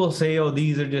 Many will say, oh,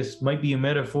 these are just, might be a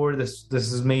metaphor, this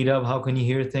is made up, how can you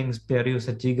hear things? Pyareo,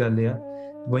 sachi gal hai.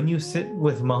 When you sit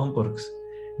with Mahampurkhs,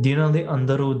 जिन्हां दे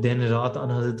अंदर वो दिन रात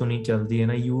अनहद तो नहीं चलती है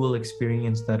ना, you will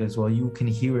experience that as well. You can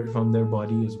hear it from their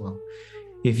body as well.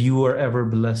 If you are ever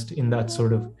blessed in that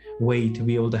sort of way to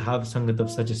be able to have sangat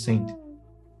of such a saint,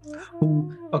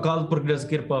 who Akal Purkh does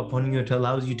kirpa upon you, it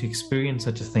allows you to experience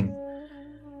such a thing.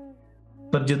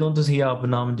 ਪਰ ਜਦੋਂ ਤੁਸੀਂ ਆਪ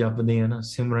ਨਾਮ ਜਪਦੇ ਆ ਨਾ,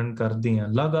 ਸਿਮਰਨ ਕਰਦੇ ਆ,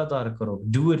 ਲਗਾਤਾਰ ਕਰੋ,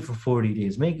 do it for 40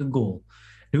 days, make a goal,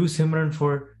 do simran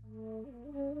for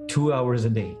 2 hours a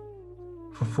day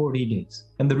for 40 days.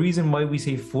 And the reason why we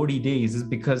say 40 days is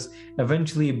because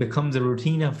eventually it becomes a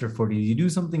routine after 40 days. You do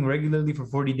something regularly for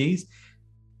 40 days,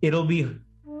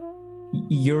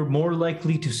 you're more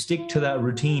likely to stick to that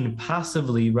routine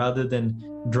passively rather than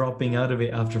dropping out of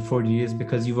it after 40 days,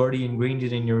 because you've already ingrained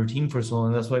it in your routine for so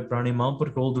long. That's why Prani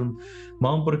Mahampurkh, older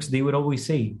Mahampurkhs, they would always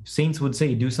say, saints would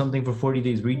say, do something for 40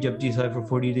 days, read Japji Sahib for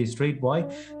 40 days straight. Why?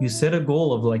 You set a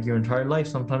goal of like your entire life.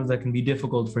 Sometimes that can be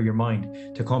difficult for your mind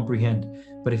to comprehend.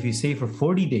 But if you say for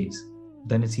 40 days,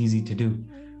 then it's easy to do.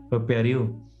 But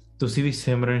pyareo, tusi vi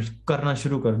simran karna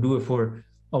shuru kar, do it for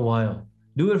a while,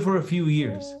 do it for a few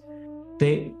years.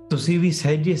 ਤੁਸੀਂ ਵੀ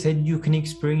ਸਹਿਜੇ you can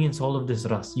experience all of this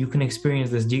ras, you can experience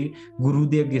this ਜੀ ਗੁਰੂ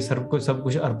ਦੇ ਅੱਗੇ ਸਭ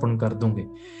ਕੁਝ ਅਰਪਣ ਕਰ ਦੋਗੇ.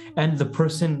 And the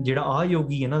person ਜਿਹੜਾ ਆ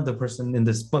yogi ਹੈ ਨਾ, the person in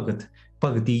this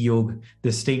bhakti yog,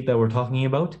 the state that we're talking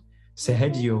about,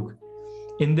 sahaj yog,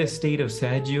 in this state of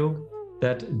sahaj yog,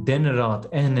 that din raat,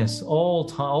 ehnes,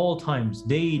 all times,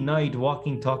 day, night,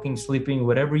 walking, talking, sleeping,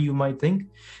 whatever you might think,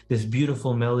 this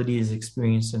beautiful melody is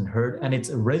experienced and heard, and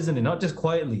it's resonant, not just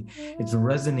quietly, it's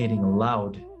resonating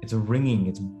loud, it's ringing,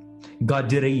 it's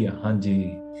gajariya,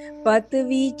 hanji. पत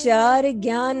विचार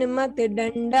ज्ञान मत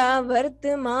डंडा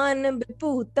वर्तमान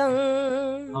विभूतं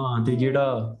हाँ ते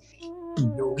जेड़ा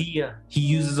yogi he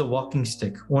uses a walking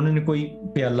stick ਉਹਨਾਂ ਨੇ ਕੋਈ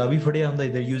ਪਿਆਲਾ ਵੀ ਫੜਿਆ ਹੁੰਦਾ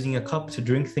they're using a cup to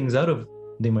drink things out of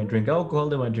they might drink alcohol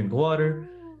they might drink water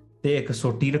ਤੇ ਇੱਕ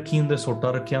ਸੋਟੀ ਰੱਖੀ ਹੁੰਦਾ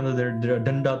ਸੋਟਾ ਰੱਖਿਆ ਹੁੰਦਾ their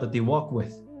ਡੰਡਾ that they walk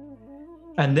with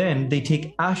and then they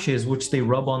take ashes which they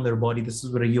rub on their body this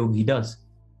is what a yogi does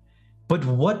but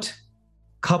what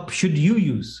cup should you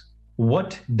use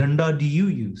what danda do you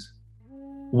use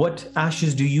what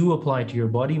ashes do you apply to your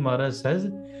body Maharaj says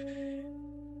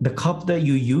the cup that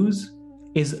you use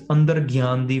is andar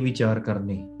gyan di vichar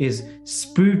karni is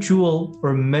spiritual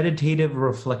or meditative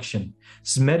reflection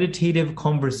meditative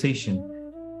conversation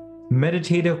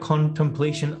meditative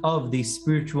contemplation of the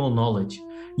spiritual knowledge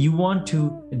you want to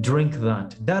drink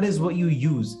that is what you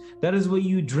use that is what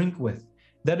you drink with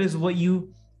that is what you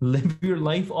live your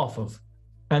life off of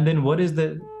and then what is the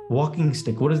walking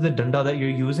stick what is the danda that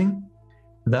you're using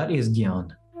that is gyan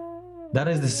that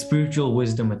is the spiritual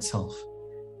wisdom itself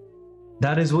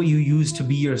that is what you use to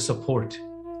be your support.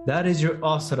 That is your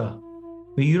asara.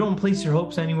 But you don't place your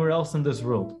hopes anywhere else in this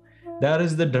world. That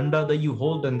is the danda that you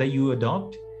hold and that you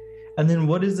adopt. And then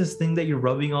what is this thing that you're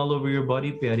rubbing all over your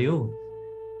body, pyareo?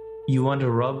 You want to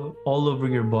rub all over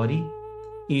your body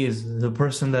is the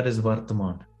person that is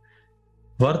Vartaman.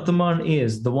 Vartaman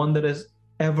is the one that is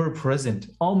ever present,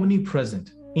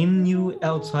 omnipresent, in you,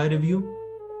 outside of you.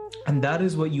 And that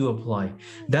is what you apply.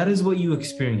 That is what you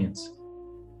experience.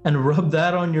 And rub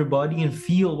that on your body and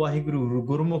feel Vaheguru,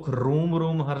 Gurmukh Rom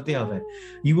Rom Harte Ave.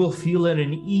 You will feel it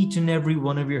in each and every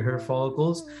one of your hair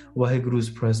follicles,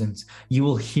 Vaheguru's presence. You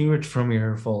will hear it from your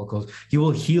hair follicles. You will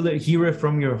hear it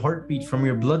from your heartbeat, from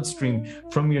your bloodstream,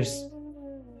 from your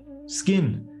skin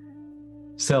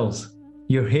cells,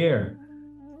 your hair,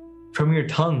 from your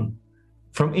tongue,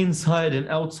 from inside and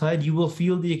outside. You will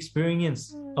feel the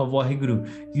experience of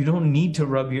Vaheguru. You don't need to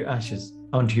rub your ashes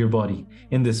onto your body.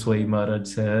 In this way, Maharaj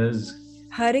says,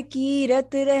 हर की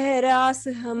रत रह रास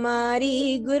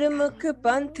हमारी गुरमुख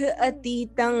पंथ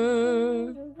अतीतं.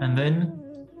 And then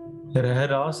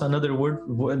Rahras, another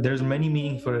word, there's many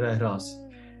meanings for Rahras.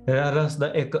 Rahras,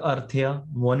 the ek arthya,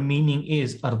 one meaning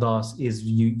is ardas, is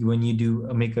you when you do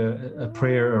make a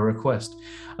prayer or request.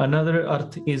 Another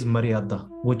arth is maryada,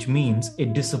 which means a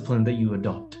discipline that you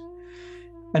adopt.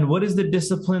 And what is the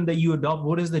discipline that you adopt?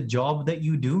 What is the job that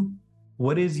you do?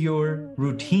 What is your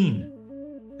routine?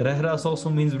 Rahras also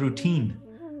means routine.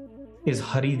 Is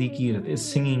Hari Di Kirat, is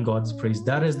singing God's praise.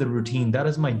 That is the routine. That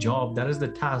is my job. That is the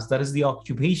task. That is the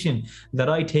occupation that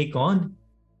I take on.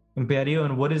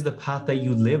 And what is the path that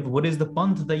you live? What is the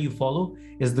panth that you follow?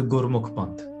 Is the Gurmukh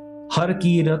panth. Har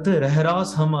Kirat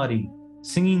Rahras Hamari.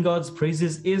 Singing God's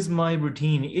praises is my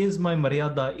routine, is my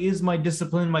maryada, is my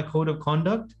discipline, my code of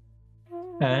conduct.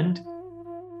 And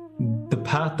the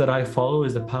path that I follow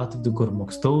is the path of the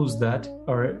Gurmukhs, those that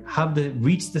have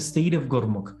reached the state of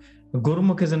Gurmukh.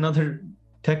 Gurmukh is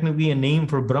technically a name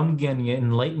for Brahmgyani,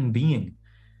 enlightened being.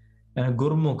 And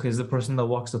Gurmukh is the person that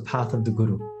walks the path of the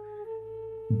Guru.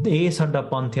 This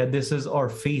is our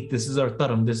faith, this is our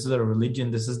dharam, this is our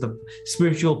religion, this is the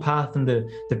spiritual path and the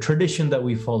tradition that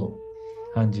we follow.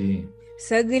 Hanji.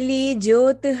 सगली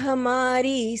ज्योत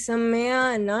हमारी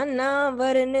सम्या नाना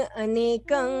वर्ण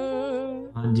अनेकं.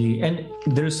 Hanji. And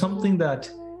there's something that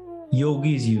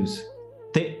yogis use.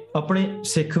 They apne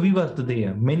sikh bhi vartade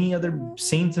hai. Many other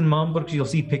saints and Mahapurukhs, you'll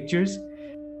see pictures.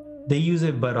 They use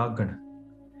a vairagan.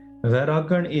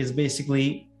 Vairagan is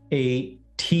basically a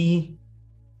T-shaped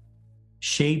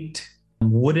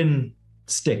wooden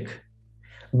stick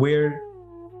where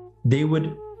they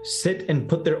would sit and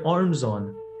put their arms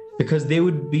on, because they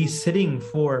would be sitting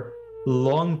for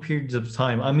long periods of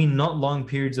time. I mean, not long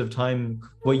periods of time,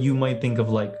 what you might think of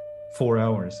like 4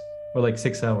 hours or like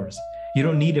 6 hours. You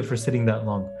don't need it for sitting that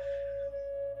long.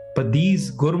 But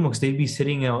these Gurmukhs, they'd be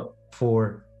sitting out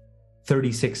for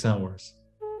 36 hours,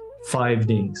 5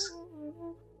 days,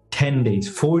 10 days,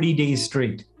 40 days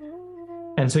straight.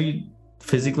 And so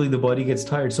physically the body gets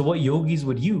tired. So what yogis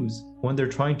would use when they're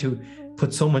trying to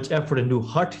put so much effort into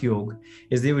Hatha Yoga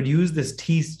is they would use this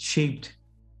T-shaped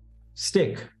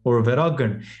stick or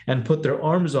vairagan and put their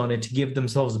arms on it to give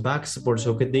themselves back support,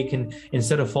 so they can,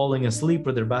 instead of falling asleep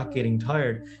or their back getting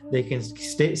tired, they can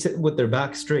sit with their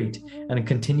back straight and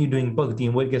continue doing bhakti.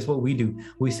 And guess what we do?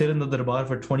 We sit in the darbar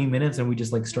for 20 minutes and we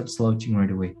just like start slouching right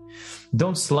away.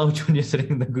 Don't slouch when you're sitting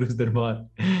in the Guru's darbar.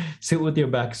 Sit with your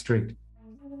back straight.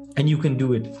 And you can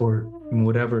do it for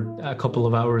whatever, a couple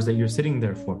of hours that you're sitting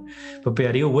there for. But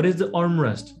pyareo, what is the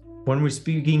armrest? When we're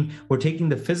speaking, we're taking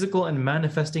the physical and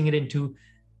manifesting it into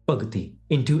bhakti,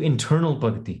 into internal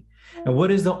bhakti. And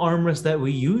what is the armrest that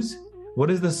we use? What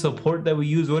is the support that we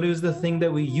use? What is the thing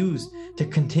that we use to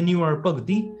continue our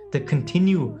bhakti, to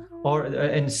continue our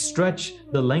and stretch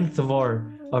the length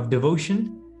of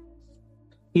devotion?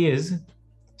 Is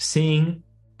seeing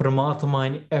Paramatma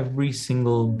in every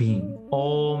single being,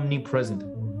 omnipresent.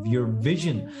 Your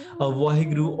vision of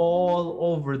Vaheguru all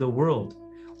over the world.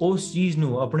 Us cheez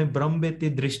nu apne Brahmbe te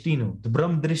drishti nu, the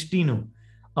Brahm drishti nu,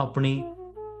 apne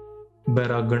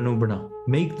bairagan nu bana.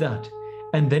 Make that.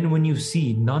 And then when you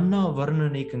see Nana Varna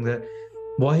Nekang, that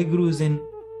Vaheguru is in,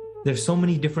 there's so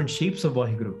many different shapes of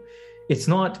Vaheguru. It's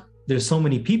not there's so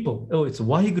many people. Oh, it's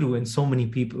Vaheguru in so many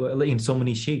people, in so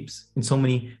many shapes, in so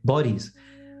many bodies.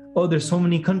 Oh, there's so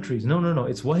many countries. No.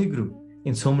 It's Vaheguru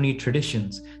in so many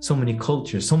traditions, so many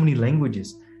cultures, so many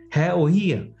languages. Hai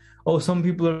ohiya. Oh, some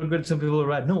people are good, some people are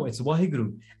bad. No, it's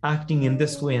Vaheguru acting in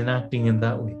this way and acting in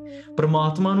that way.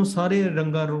 Paramatma nu sare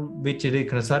ranga vich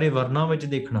dekhna, sare varna vich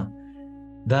dekhna.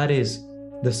 That is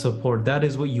the support. That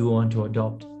is what you want to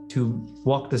adopt to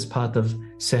walk this path of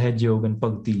Sahaj Yoga and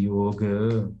Bhakti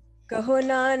Yoga. कहो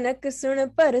नानक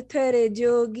सुन परथर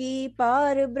जोगी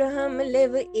पार ब्रह्म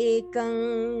live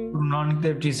एकं. Guru Nanak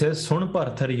Dev Ji says, Sun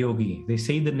Parthar Yogi. They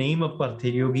say the name of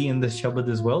Parthar Yogi in this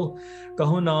Shabad as well.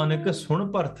 Kaho Nanak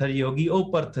Sun Parthar Yogi. Oh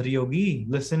Parthar Yogi,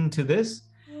 listen to this.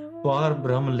 Par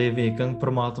Brahm live ekang,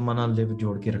 Paramatma na live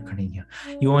jod ke rakhani hai.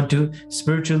 You want to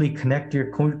spiritually connect your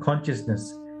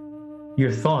consciousness,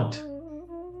 your thought,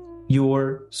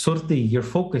 your surti, your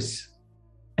focus,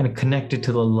 and connect it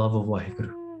to the love of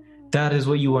Vaheguru. That is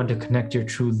what you want to connect your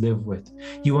true live with.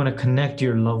 You want to connect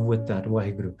your love with that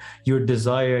Vaheguru. Your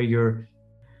desire,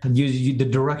 the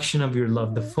direction of your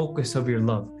love, the focus of your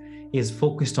love is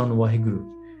focused on Vaheguru.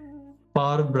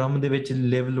 Par Brahm de vich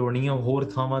live lorni hai, hor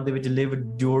thaman de vich live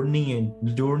jodni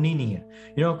nahi hai.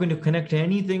 You're not going to connect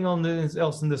anything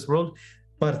else in this world.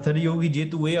 Parthar Yogi je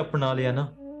tu ye apna liya na.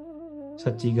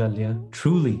 Sachi gal ya.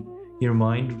 Truly, your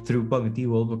mind through bhakti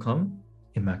will become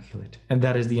immaculate. And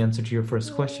that is the answer to your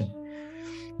first question.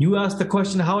 You asked the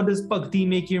question, how does bhakti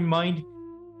make your mind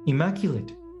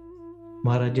immaculate?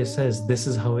 Maharaja says, this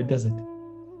is how it does it.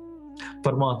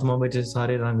 Paramatma vich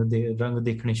sare rang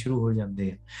dekhne shuru ho jande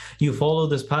hain. You follow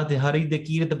this path, Hari de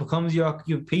Kirat, it becomes your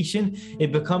occupation,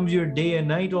 it becomes your day and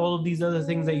night, all of these other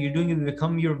things that you're doing, they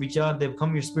become your vichar, they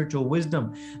become your spiritual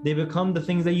wisdom, they become the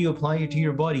things that you apply to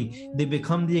your body, they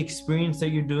become the experience that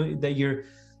you're doing, that you're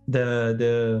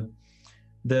the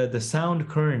sound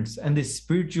currents and the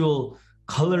spiritual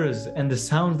colors and the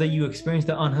sounds that you experience,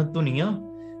 the anhat duniya.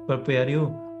 Par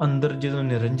pyareo, andar jadon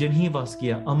niranjan hi vas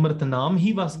gaya, amrit naam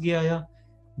hi vas gaya,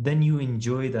 then you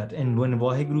enjoy that. And when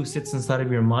Vaheguru sits inside of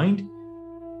your mind,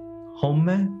 Home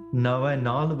Nava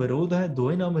Nal Virodha hai,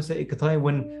 Doe Naam se Ikathai.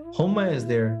 When Home is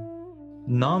there,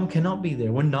 Naam cannot be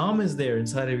there. When Naam is there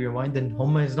inside of your mind, then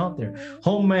Home is not there.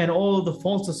 Home and all of the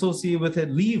faults associated with it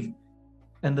leave.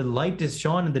 And the light is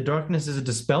shone and the darkness is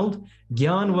dispelled.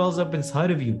 Gyan wells up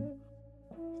inside of you.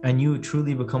 And you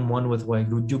truly become one with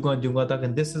Vaheguru. Juga Juga Tak.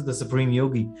 And this is the supreme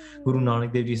yogi. Guru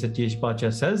Nanak Dev Ji Sachesh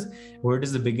Pacha says, where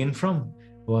does it begin from?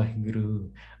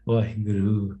 Vaheguru,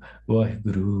 Vaheguru,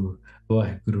 Vaheguru,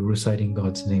 Vaheguru, reciting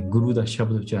God's name. Guru da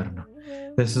Shabad Ucharana.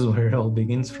 This is where it all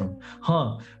begins from.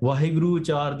 Vaheguru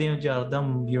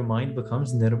Chardam, your mind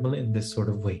becomes nirmal in this sort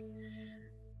of way.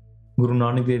 Guru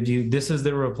Nanak Dev Ji, this is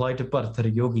the reply to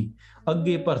Parthar Yogi.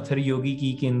 Agge Parthar Yogi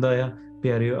ki kenda ya,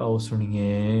 pyare aao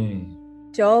suniye.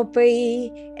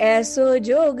 Chaupai ऐसो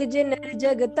जोग जिन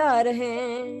जग तार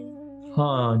हैं.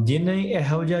 जिन्हें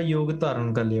एहो जा योग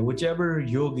धारण कर लिया, whichever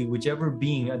yogi, whichever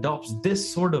being adopts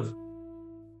this sort of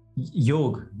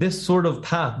yog, this sort of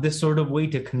path, this sort of way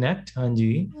to connect,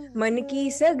 Hanji, मन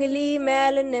की सगली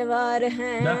मैल निवार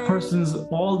हैं. that person's,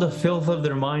 all the filth of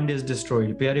their mind is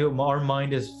destroyed. Pyare, our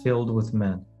mind is filled with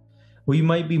man. We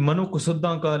might be mano ko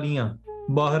suddha kaliyan,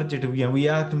 bahar chitviyan. We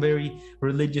act very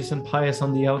religious and pious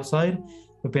on the outside.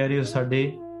 But pyare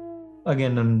sade,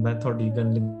 again, I'm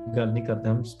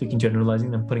speaking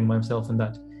generalizing, I'm putting myself in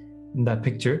that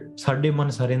picture. Sade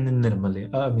man sare nirmale.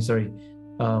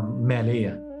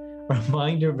 Mele. Our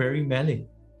mind are very mele.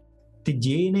 Te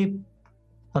je ne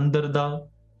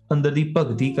andar di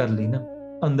bhagti kar li na,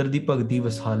 andar di bhagti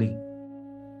ਵਸਾ ਲਈ,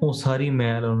 ਉਹ ਸਾਰੀ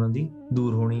ਮੈਲ ਉਹਨਾਂ ਦੀ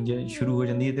ਦੂਰ ਹੋਣੀ ਸ਼ੁਰੂ ਹੋ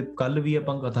ਜਾਂਦੀ ਹੈ. ਤੇ ਕੱਲ ਵੀ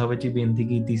ਆਪਾਂ ਕਥਾ ਵਿੱਚ ਬੇਨਤੀ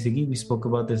ਕੀਤੀ ਸੀਗੀ, we spoke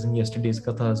about this in yesterday's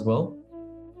katha as well.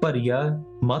 ਭਰੀਆ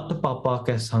ਮਤ ਪਾਪਾ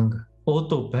ਕੈ ਸੰਗ, ਉਹ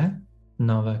ਧੁੱਪ ਹੈ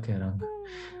ਨਾਵਾ ਕੈ ਰੰਗ.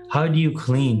 How do you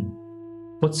clean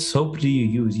What soap do you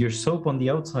use? Your soap on the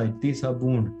outside, te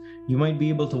sabun. You might be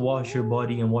able to wash your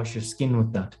body and wash your skin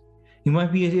with that. You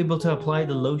might be able to apply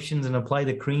the lotions and apply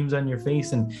the creams on your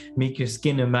face and make your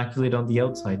skin immaculate on the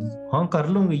outside. Haan, kar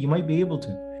lunga, you might be able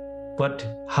to. But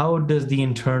how does the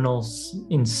internal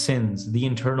sins, the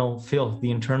internal filth, the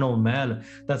internal mal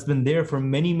that's been there for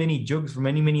many, many jugs, for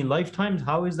many, many lifetimes,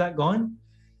 how is that gone?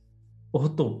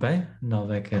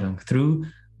 Through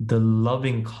the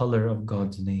loving color of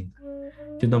God's name.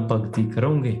 ਜਦੋਂ ਭਗਤੀ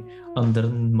ਕਰੋਗੇ ਅੰਦਰ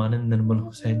ਮਨ ਨਿਰਮਲ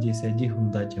ਸਹਿਜੇ ਸਹਿਜੇ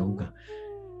ਹੁੰਦਾ ਜਾਊਗਾ.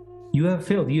 You have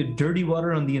filth, you have dirty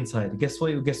water on the inside. Guess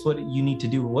what you need to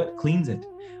do? What cleans it?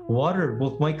 Water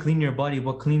might clean your body.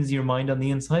 What cleans your mind on the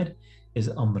inside is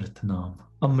Amrit Naam.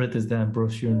 Amrit is the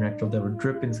ambrosial nectar that will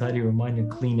drip inside your mind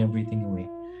and clean everything away.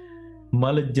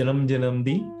 Mal janam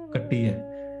di katti hai.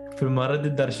 Fir Maharaj de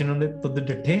darshan hunde tud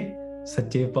ditthe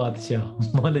ਸੱਚੇ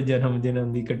ਪਾਤਸ਼ਾਹ ਮਲ ਜਨਮ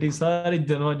ਦੀ ਕੱਟੀ ਸਾਰੇ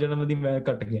ਜਨਮ ਦੀ ਮੈਂ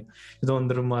ਕੱਟ ਗਿਆ ਜਦੋਂ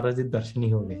ਅੰਦਰ ਮਹਾਰਾਜ ਦੇ ਦਰਸ਼ਨ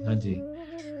ਹੀ ਹੋ ਗਏ. ਹਾਂਜੀ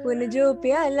ਉਨ ਜੋ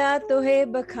ਪਿਆਲਾ ਤੋਹੇ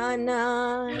ਬਖਾਨਾ.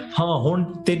 ਹਾਂ ਹੁਣ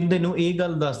ਤੈਨੂੰ ਇਹ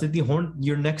ਗੱਲ ਦੱਸ ਦਿੱਤੀ. ਹੁਣ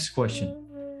your next question,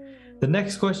 the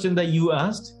next question that you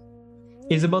asked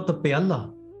is about the pyala,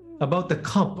 about the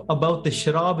cup, about the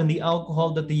sharab and the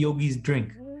alcohol that the yogis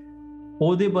drink.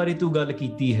 ਉਹਦੇ ਬਾਰੇ ਤੂੰ ਗੱਲ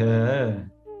ਕੀਤੀ ਹੈ.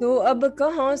 ਤੋ ਅਬ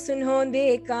ਕਹਾਂ ਸੁਨੋ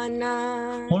ਦੇ ਕਾਨਾ.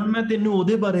 ਹੁਣ ਮੈਂ ਤੈਨੂੰ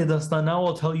ਉਹਦੇ ਬਾਰੇ ਦੱਸਦਾ. Now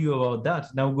I'll tell you about that.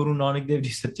 Now Guru Nanak Dev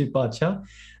Ji Sache Paatshah,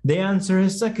 they answer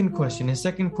his second question. His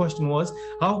second question was,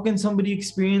 how can somebody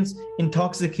experience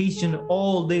intoxication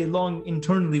all day long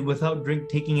internally without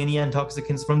taking any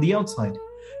intoxicants from the outside?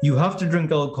 You have to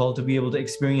drink alcohol to be able to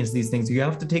experience these things. You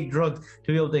have to take drugs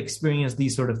to be able to experience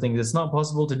these sort of things. It's not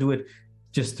possible to do it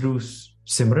just through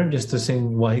Simran, just to sing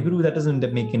Waheguru. That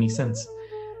doesn't make any sense.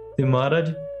 The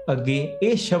Maharaj ਅੱਗੇ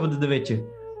ਇਹ ਸ਼ਬਦ ਦੇ ਵਿੱਚ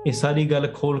ਇਹ ਸਾਰੀ ਗੱਲ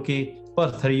ਖੋਲ ਕੇ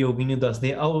ਭਰਥਰੀ ਯੋਗੀ ਨੂੰ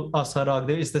ਦੱਸਦੇ. ਆਓ ਆਸਾ ਰਾਗ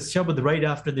ਦੇ ਇਸ ਦਾ ਸ਼ਬਦ right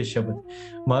after this ਸ਼ਬਦ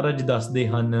ਮਹਾਰਾਜ ਦੱਸਦੇ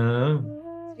ਹਨ.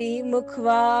 ਸ੍ਰੀ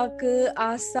ਮੁਖਵਾਕ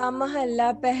ਆਸਾ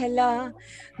ਮਹੱਲਾ ਪਹਿਲਾ.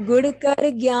 ਗੁੜ ਕਰ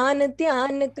ਗਿਆਨ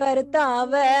ਧਿਆਨ ਕਰ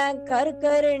ਧਾਵੈ ਕਰ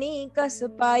ਕਰਣੀ ਕਸ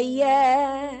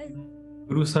ਪਾਈਐ.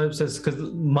 Guru Sahib says, because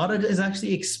Maharaj is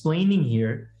actually explaining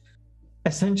here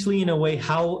essentially in a way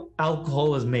how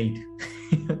alcohol is made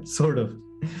sort of.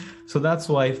 So that's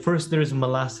why first there's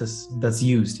molasses that's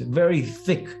used, very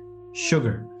thick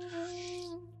sugar.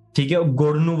 ठीक है,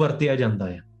 गुड़ नू वरतिया जांदा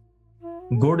है.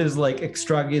 Gud is like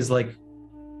extract is like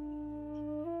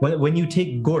when you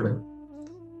take gud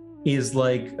is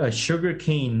like a sugar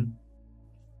cane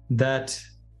that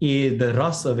is the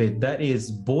ras of it that is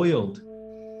boiled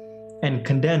and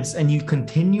condensed, and you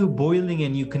continue boiling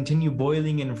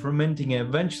and fermenting, and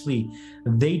eventually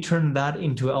they turn that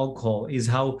into alcohol. Is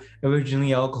how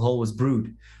originally alcohol was brewed.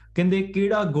 Kende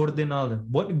keda gud de naal,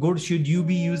 what gud should you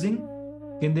be using?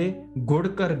 Kende gud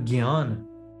kar gyan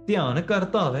dhyan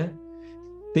karta hai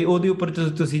te ode upar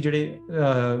tusi jehde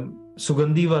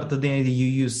sugandhi vartade hain, you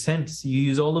use scents, you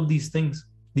use all of these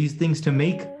things to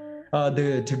make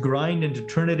to grind and to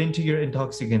turn it into your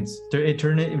intoxicants,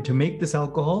 to make this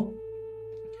alcohol.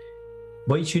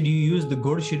 What should you use? The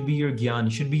gud should be your gyan,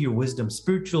 should be your wisdom,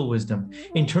 spiritual wisdom,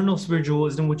 internal spiritual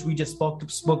wisdom, which we just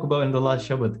spoke about in the last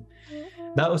Shabad.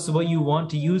 That was what you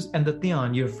want to use. And the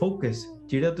dhyan, your focus,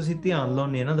 jehda tusi dhyan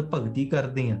laune na the bhakti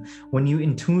karde ha, when you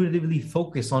intuitively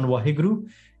focus on Waheguru,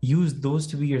 use those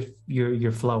to be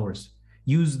your flowers.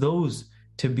 Use those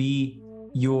to be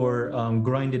your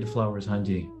grinded flowers.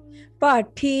 Hanji.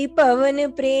 ਪਾਠੀ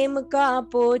ਪਵਨ ਪ੍ਰੇਮ ਕਾ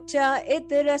ਪੋਚਾ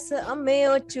ਇਤ ਰਸ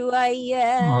ਅਮਿਓ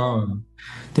ਚੁਆਈਐ. ਹਾਂ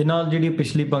ਤੇ ਨਾਲ ਜਿਹੜੀ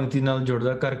ਪਿਛਲੀ ਪੰਕਤੀ ਨਾਲ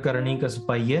ਜੁੜਦਾ ਕਰ ਕਰਨੀ ਕਸ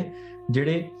ਪਾਈਏ,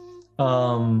 ਜਿਹੜੇ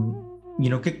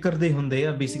ਕਿੱਕਰ ਦੇ ਹੁੰਦੇ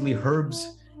ਆ, basically herbs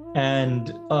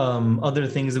and other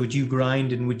things which you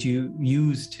grind and which you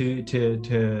use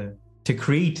to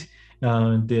create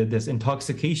this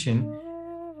intoxication,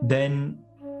 then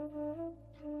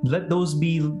let those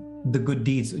be the good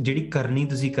deeds. ਜਿਹੜੀ ਕਰਨੀ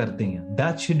ਤੁਸੀਂ ਕਰਦੇ ਆ,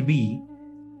 that should be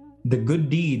the good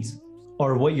deeds or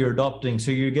what you're adopting.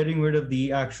 So you're getting rid of the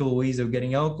actual ways of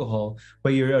getting alcohol,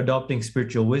 but you're adopting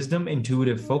spiritual wisdom,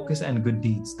 intuitive focus, and good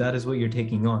deeds. That is what you're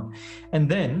taking on. And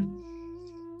then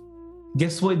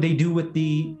guess what they do with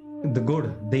the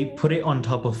gud? They put it on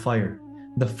top of fire.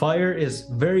 The fire is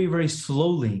very, very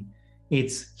slowly,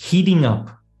 it's heating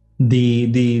up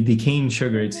the cane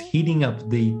sugar, it's heating up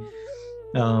the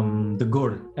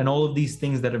gud and all of these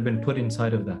things that have been put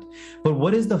inside of that. But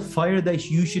what is the fire that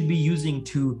you should be using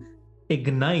to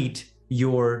ignite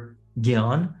your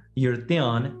gyan, your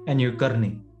dhyan, and your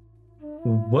karni?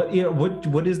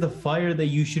 What is the fire that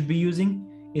you should be using?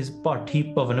 Is pathi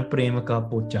pavan prem ka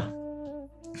pocha.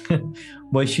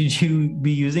 What should you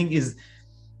be using is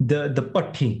the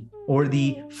pathi or the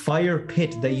fire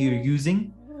pit that you're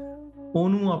using.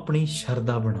 Onu apni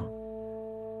sharda banao.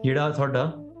 Yada thoda,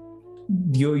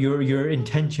 your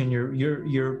intention,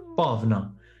 your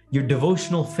bhavna, your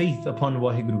devotional faith upon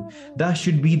Waheguru. That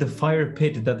should be the fire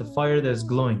pit, that the fire that's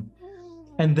glowing.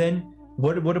 And then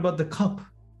what about the cup?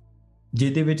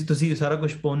 ਜਿਹਦੇ ਵਿੱਚ ਤੁਸੀਂ ਸਾਰਾ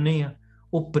ਕੁਝ ਪਾਉਂਦੇ ਆ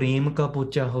ਉਹ ਪ੍ਰੇਮ ਕਾ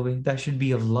ਪੋਚਾ ਹੋਵੇ. That should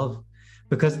be of love,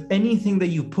 because anything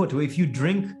that you put, if you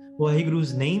drink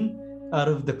Waheguru's name out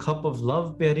of the cup of love,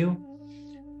 ਪਿਆਰਿਓ,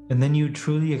 and then you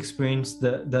truly experience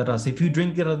the rasa. If you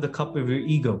drink it out of the cup of your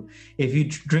ego, if you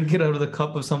drink it out of the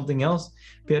cup of something else,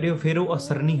 ਪਿਆਰਿਓ, ਫਿਰ ਉਹ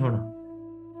ਅਸਰ ਨਹੀਂ ਹੋਣਾ.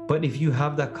 But if you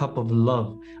have that cup of love,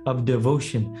 of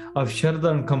devotion, of shraddha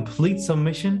and complete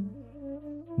submission,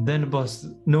 then boss,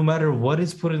 no matter what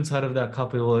is put inside of that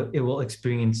cup, it will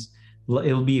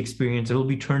be experienced, it will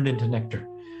be turned into nectar.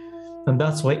 And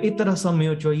that's why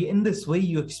in this way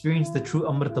you experience the true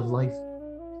amrit of life.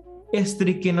 ਇਸ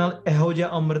ਤਰੀਕੇ ਨਾਲ ਇਹੋ ਜਿਹਾ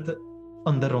ਅੰਮ੍ਰਿਤ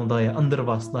ਅੰਦਰ ਆਉਂਦਾ ਹੈ, ਅੰਦਰ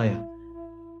ਵਸਦਾ ਹੈ.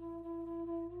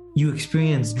 You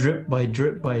experience drip by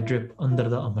drip by drip ਅੰਦਰ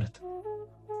ਦਾ ਅੰਮ੍ਰਿਤ.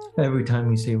 Every time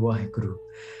you say Waheguru,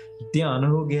 ਧਿਆਨ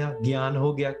ਹੋ ਗਿਆ, ਗਿਆਨ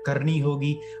ਹੋ ਗਿਆ, ਕਰਨੀ ਹੋ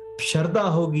ਗਈ, ਸ਼ਰਧਾ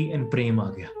ਹੋ ਗਈ, and ਪ੍ਰੇਮ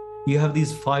ਆ ਗਿਆ. You have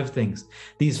these 5 things,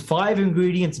 these 5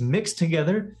 ingredients mixed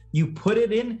together. You put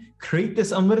it in, create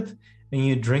this amrit, and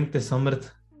you drink this amrit.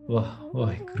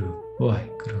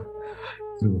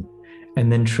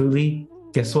 And then truly,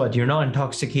 guess what? You're not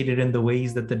intoxicated in the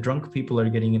ways that the drunk people are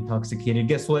getting intoxicated.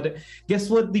 Guess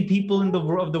what the people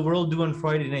of the world do on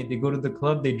Friday night? They go to the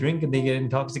club, they drink, and they get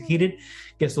intoxicated.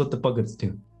 Guess what the Bhagats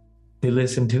do? They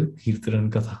listen to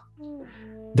Kirtan Katha.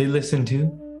 They listen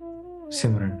to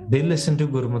Simran. They listen to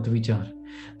Gurmat Vichar.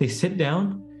 They sit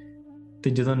down,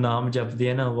 they ਜਦੋਂ ਨਾਮ ਜਪਦੇ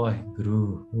ਆ ਨਾ,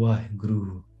 Waheguru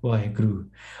Waheguru Waheguru.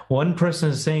 One person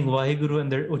is saying Waheguru and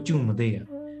they're ਝੂਮਦੇ ਆ.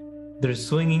 They're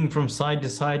swinging from side to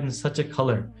side in such a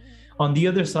color. On the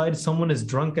other side, someone is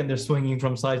drunk and they're swinging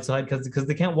from side to side because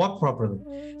they can't walk properly.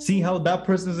 See how that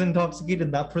person is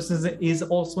intoxicated, that person is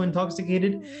also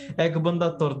intoxicated. Ek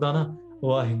banda turda na,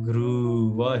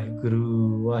 Waheguru,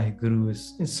 Waheguru, Waheguru.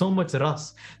 It's so much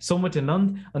ras, so much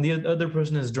anand, and the other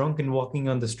person is drunk and walking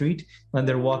on the street, and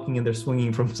they're walking and they're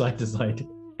swinging from side to side.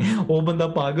 Oh banda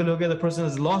pagal ho gaya, the person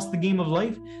has lost the game of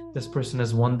life. This person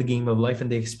has won the game of life,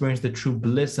 and they experience the true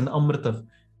bliss and amrit of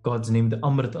God's name, the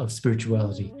amrit of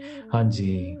spirituality.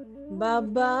 Hanji.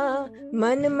 Baba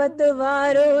man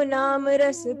matwaro naam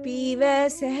ras peeve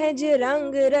sahaj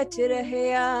rang rach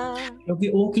rahya. Okay,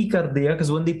 okay karde hai,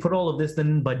 because when they put all of this,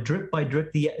 then by drip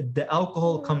the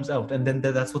alcohol comes out, and then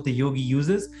that's what the yogi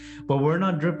uses. But we're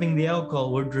not dripping the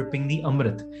alcohol, we're dripping the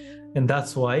amrit. And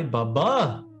that's why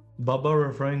Baba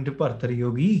referring to Parthar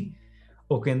Yogi,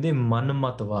 ਉਹ ਕਹਿੰਦੇ ਮਨ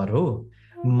ਮਤਵਾਰੋ.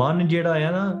 ਮਨ ਜਿਹੜਾ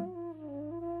ਆ ਨਾ,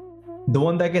 the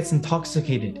one that gets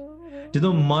intoxicated,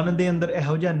 ਜਦੋਂ ਮਨ ਦੇ ਅੰਦਰ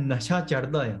ਇਹੋ ਜਿਹਾ ਨਸ਼ਾ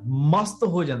ਚੜਦਾ ਆ, ਮਸਤ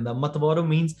ਹੋ ਜਾਂਦਾ. ਮਤਵਾਰੋ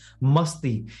means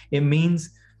ਮਸਤੀ. It means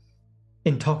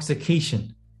intoxication.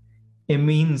 It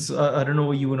means I don't know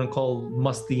what you want to call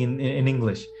masti in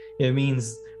English. It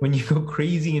means when you go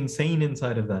crazy, insane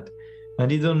inside of that.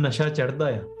 And ਜਦੋਂ ਨਸ਼ਾ ਚੜਦਾ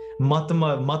ਆ,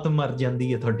 ਮਤ ਮਰ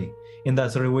ਜਾਂਦੀ ਹੈ ਤੁਹਾਡੀ, in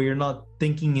that sort of way you're not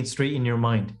thinking it straight in your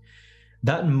mind.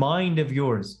 That mind of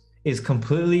yours is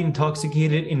completely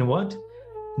intoxicated in what?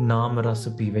 Naam ras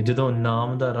pive. ਜਦੋਂ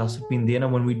ਨਾਮ ਦਾ ਰਸ ਪੀਂਦੇ ਨਾ,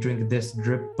 when we drink this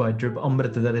drip by drip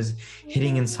amrit that is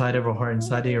hitting inside of our heart,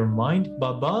 inside of your mind,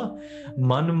 Baba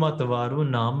man matwaru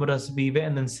naam ras pive,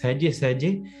 and then sahaj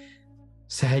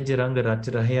rang rach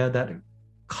rahya, that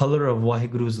color of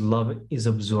Waheguru's love is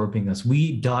absorbing us. We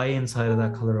die inside of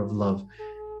that color of love.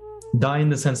 Die in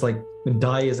the sense like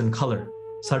dye is in color.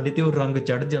 ਸਾਡੇ ਤੇ ਉਹ ਰੰਗ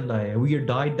ਚੜ ਜਾਂਦਾ ਹੈ. We are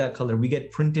dyed that color. We get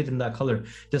printed in that color.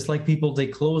 Just like people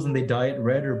take clothes and they dye it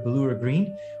red or blue or green.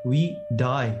 We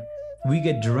dye. We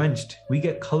get drenched. We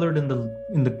get colored in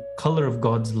the color of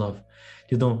God's love.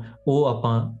 ਜਦੋਂ ਉਹ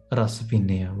ਆਪਾਂ ਰਸ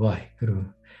ਪੀਂਦੇ ਆ, ਵਾਹਿਗੁਰੂ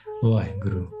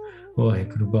ਵਾਹਿਗੁਰੂ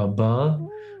ਵਾਹਿਗੁਰੂ. ਬਾਬਾ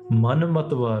ਮਨ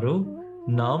ਮਤਵਾਰੋ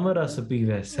ਨਾਮ ਰਸ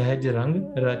ਪੀਵੇ ਸਹਿਜ ਰੰਗ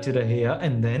ਰਚ ਰਹਿਆ.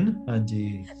 And then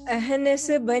ਹਾਂਜੀ ਅਹਨਸ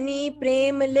ਬਨੀ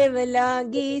ਪ੍ਰੇਮ ਲਿਵ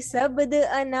ਲਾਗੀ ਸ਼ਬਦ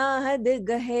ਅਨਾਹਦ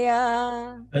ਗਹਿਆ.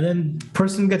 And then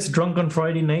person gets drunk on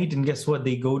Friday night, and guess what?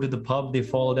 They go to the pub, they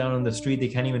fall down on the street,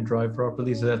 they can't even drive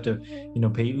properly, so they have to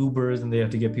pay Ubers, and they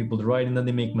have to get people to ride, and then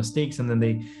they make mistakes, and then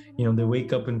they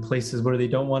wake up in places where they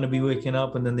don't want to be waking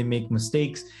up, and then they make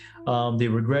mistakes. They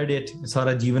regret it,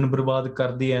 sara jeevan barbad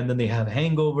kar diya, and then they have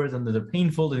hangovers, and they're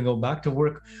painful. They go back to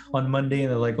work on Monday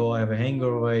and they're like, oh, I have a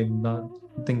hangover, I'm not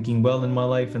thinking well in my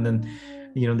life. And then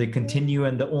they continue,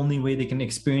 and the only way they can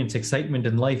experience excitement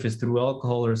in life is through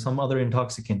alcohol or some other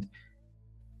intoxicant,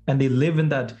 and they live in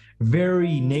that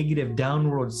very negative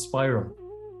downward spiral,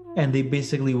 and they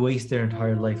basically waste their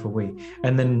entire life away.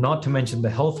 And then not to mention the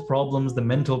health problems, the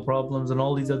mental problems, and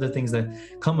all these other things that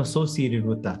come associated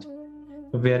with that.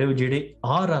 ਪਿਆਰਿਓ ਜਿਹੜੇ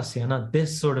ਆ ਰਸ ਹੈ ਨਾ,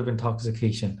 this sort of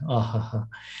intoxication,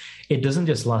 it doesn't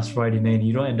just last Friday night.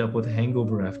 You don't end up with a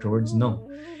hangover afterwards. No.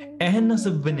 ਅਹਿਨਸ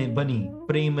ਬਣੀ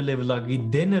ਪ੍ਰੇਮ ਲਿਵ ਲੱਗੀ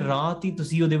ਦਿਨ ਰਾਤ ਹੀ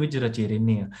ਤੁਸੀਂ ਉਹਦੇ ਵਿੱਚ ਰਚੇ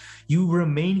ਰਹਿੰਦੇ ਆ. You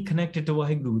remain connected to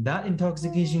Waheguru. That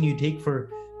intoxication you take for,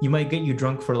 you might get you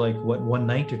drunk for like what, 1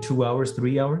 night or 2 hours,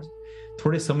 3 hours,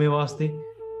 ਥੋੜੇ ਸਮੇਂ ਵਾਸਤੇ.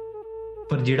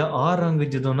 ਪਰ ਜਿਹੜਾ ਆ ਰੰਗ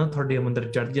ਜਦੋਂ ਨਾ ਤੁਹਾਡੇ ਅੰਦਰ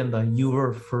ਚੜ ਜਾਂਦਾ, you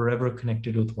are forever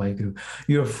connected with Waheguru.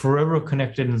 You are forever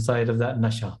connected inside of that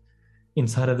nasha,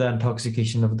 inside of that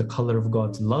intoxication of the color of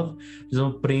God's love.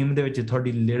 ਜਦੋਂ ਪ੍ਰੇਮ ਦੇ ਵਿੱਚ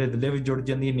ਤੁਹਾਡੀ ਲਿਵ ਜੁੜ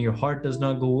ਜਾਂਦੀ and your heart does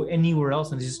not go anywhere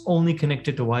else and it's just only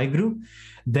connected to Waheguru,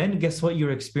 then guess what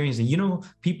you're experiencing? You know,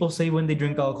 people say when they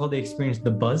drink alcohol they experience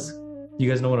the buzz.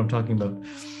 You guys know what I'm talking about.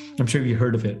 I'm sure you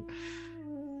heard of it.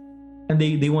 And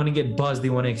they want to get buzzed, they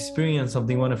want to experience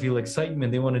something, they want to feel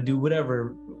excitement, they want to do whatever.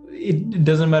 It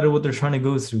doesn't matter what they're trying to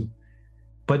go through.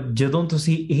 But ਜਦੋਂ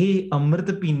ਤੁਸੀਂ ਇਹ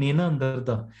ਅੰਮ੍ਰਿਤ ਪੀਨੇ ਨਾ ਅੰਦਰ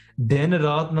ਦਾ, ਦਿਨ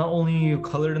ਰਾਤ, not only are you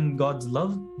colored in God's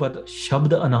love, but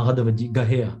ਸ਼ਬਦ ਅਨਾਹਦ ਵਜੀ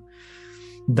ਗਹਿਆ,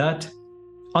 that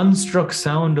unstruck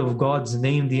sound of God's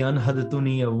name, the anhad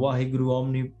tuni of Vaheguru,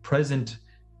 omnipresent,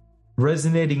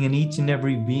 resonating in each and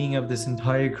every being of this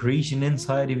entire creation,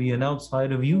 inside of you and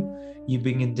outside of you, you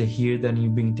begin to hear that and you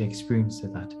begin to experience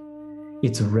that.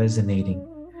 It's resonating.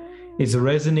 It's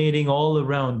resonating all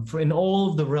around, in all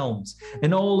of the realms,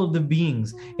 in all of the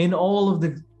beings, in all of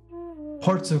the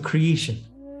parts of creation,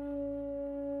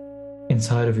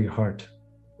 inside of your heart.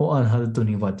 Oh, anhad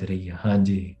tuni vaj rahi hai.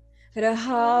 Hanji.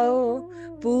 रहाओ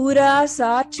पूरा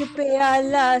साच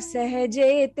प्याला सहजे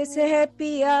तिसह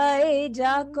पियाए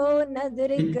जाको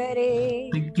नदर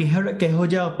करे. ਕਿਹੋ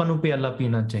ਜਿਹਾ ਆਪਾਂ ਨੂੰ ਪਿਆਲਾ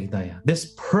ਪੀਣਾ ਚਾਹੀਦਾ ਆ? This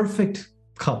perfect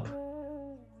cup.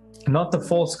 Not the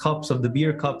false cups of the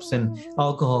beer cups and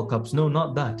alcohol cups. No,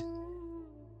 not that.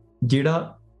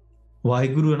 ਜਿਹੜਾ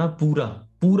ਵਾਹਿਗੁਰੂ ਹੈ ਨਾ,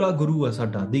 ਪੂਰਾ ਗੁਰੂ ਹੈ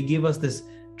ਸਾਡਾ. They gave us this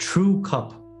true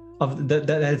cup of that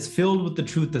is filled with the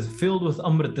truth, that's filled with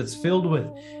amrit, that's filled with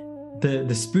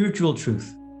the spiritual truth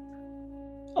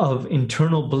of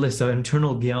internal bliss, of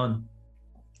internal gyan.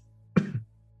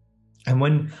 And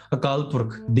when Akal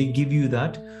Purkh, they give you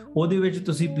that, ਉਹਦੇ ਵਿੱਚ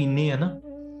ਤੁਸੀਂ ਪੀਨੇ ਆ ਨਾ,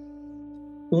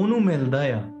 ਉਹਨੂੰ ਮਿਲਦਾ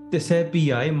ਆ ਤੇ ਸਹਿ ਪੀ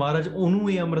ਆਏ ਮਹਾਰਾਜ,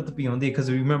 ਉਹਨੂੰ ਇਹ ਅੰਮ੍ਰਿਤ ਪਿਆਉਂਦੇ. Because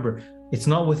remember, it's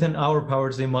not within our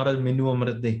power to say ਮਹਾਰਾਜ ਮੈਨੂੰ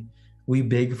ਅੰਮ੍ਰਿਤ ਦੇ. We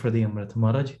beg for the ਅੰਮ੍ਰਿਤ.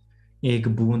 ਮਹਾਰਾਜ ਇੱਕ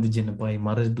ਬੂੰਦ ਜਿਨ ਪਾਈ,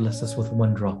 ਮਹਾਰਾਜ bless us with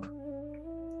 1 drop.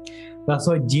 That's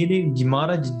why ਜਿਹੜੇ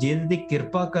ਮਹਾਰਾਜ ਜਿਹਦੇ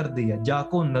ਕਿਰਪਾ ਕਰਦੇ ਆ, ਜਾ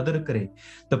ਕੋ ਨਦਰ ਕਰੇ,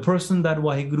 the person that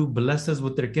Waheguru blesses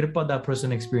with their kirpa, that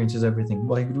person experiences everything.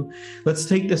 Waheguru, let's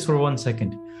take this for 1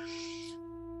 second.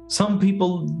 Some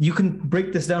people, you can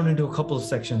break this down into a couple of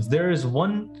sections. There is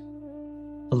one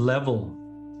level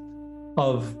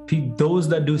of those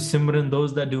that do Simran,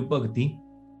 those that do Bhakti,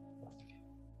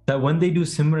 that when they do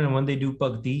Simran, when they do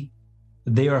Bhakti,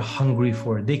 they are hungry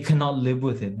for it. They cannot live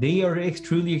with it. They are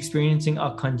truly experiencing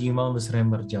Akhanjima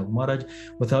Visram Marjab. Maharaj,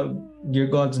 without your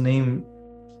God's name,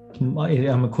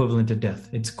 I'm equivalent to death.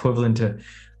 It's equivalent to,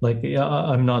 like,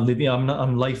 I'm not living,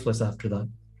 I'm lifeless after that.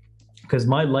 Because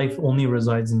my life only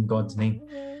resides in God's name.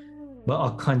 But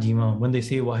Akhanjima, when they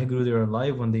say Vaheguru, they're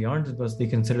alive. When they aren't, because they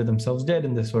consider themselves dead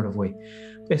in this sort of way.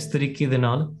 Is tarike de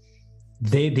naal,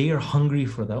 they are hungry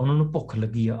for that. Unhanu bhukh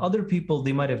lagi hai. Other people,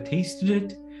 they might have tasted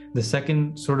it, the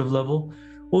second sort of level.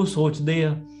 Oh, sochde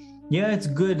hai, yeah, it's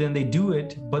good, and they do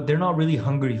it, but they're not really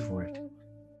hungry for it.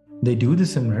 They do the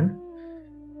Simran.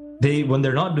 When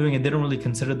they're not doing it, they don't really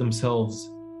consider themselves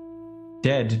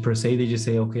dead per se. They just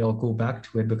say, okay, I'll go back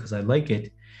to it because I like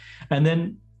it. And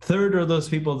then third are those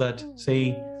people that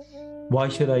say, why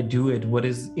should I do it? What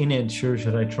is in it? Sure,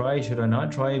 should I try? Should I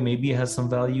not try? Maybe it has some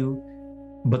value.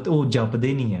 But oh,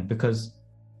 japde nahi hai, because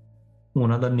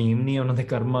ਉਹਨਾਂ ਦਾ ਨੇਮ ਨਹੀਂ, ਉਹਨਾਂ ਦੇ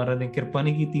ਕਰਮ ਮਹਾਰਾਜ ਨੇ ਕਿਰਪਾ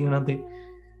ਨਹੀਂ ਕੀਤੀ ਉਹਨਾਂ ਤੇ.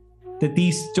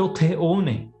 ਤੇ ਚੌਥੇ ਉਹ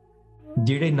ਨੇ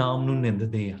ਜਿਹੜੇ ਨਾਮ ਨੂੰ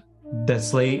ਨਿੰਦਦੇ ਆ,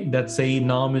 that say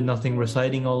ਨਾਮ is nothing,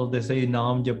 reciting all of this, say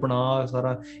ਨਾਮ ਜਪਣਾ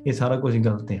ਸਾਰਾ, ਇਹ ਸਾਰਾ ਕੁਝ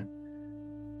ਗਲਤ ਹੈ.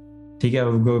 ਠੀਕ ਹੈ,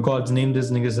 God's name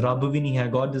doesn't exist, ਰੱਬ ਵੀ ਨਹੀਂ ਹੈ,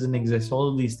 God doesn't exist, all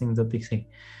of these things that they say.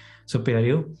 So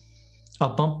ਪਿਆਰਿਓ,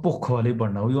 ਆਪਾਂ ਭੁੱਖ ਵਾਲੇ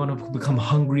ਬਣਨਾ. We want to become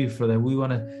hungry for that. We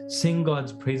want to sing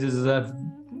God's praises as if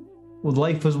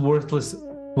life was worthless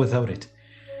without it.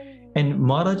 And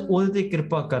Maharaj ਉਹਦੇ ਤੇ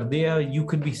ਕਿਰਪਾ ਕਰਦੇ ਆ. You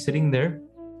could be sitting there,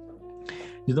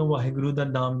 ਜਦੋਂ ਵਾਹਿਗੁਰੂ ਦਾ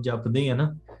ਨਾਮ ਜਪਦੇ ਆ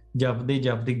ਨਾ,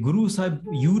 ਜਪਦੇ Guru Sahib,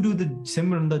 you do the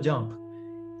Simran the jump,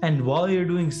 and while you're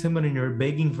doing Simran, you're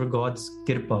begging for God's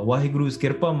kirpa, ਵਾਹਿਗੁਰੂ's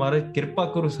kirpa. Maharaj ਕਿਰਪਾ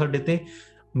ਕਰੋ ਸਾਡੇ ਤੇ,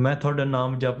 ਮੈਂ ਤੁਹਾਡਾ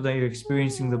ਨਾਮ ਜਪਦਾ, you're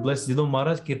experiencing the bliss. ਜਦੋਂ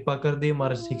ਮਹਾਰਾਜ ਕਿਰਪਾ ਕਰਦੇ,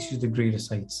 Maharaj takes you to the greatest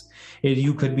heights. It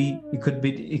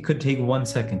could take 1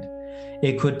 second,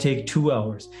 it could take 2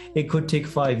 hours, it could take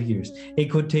 5 years, it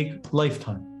could take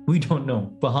lifetime. We don't know.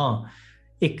 But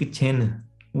ek chin,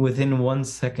 within 1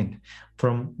 second,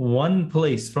 from one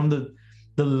place, from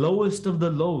the lowest of the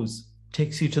lows,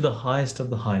 takes you to the highest of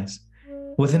the highest.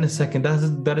 Within a second,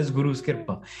 that is Guru's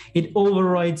Kirpa. It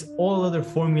overrides all other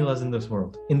formulas in this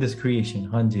world, in this creation.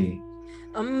 Hanji.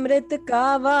 अमृत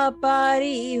का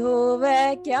व्यापारी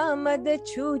होवे क्या मद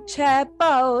छूछे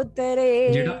पाओ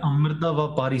तरे. Jeda Amrita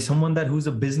Vapari, someone that who's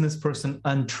a business person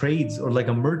and trades, or like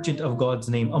a merchant of God's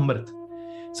name, Amrit.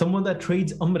 Someone that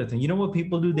trades Amrit. And you know what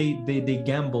people do? They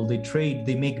gamble, they trade,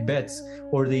 they make bets,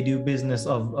 or they do business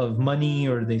of money,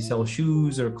 or they sell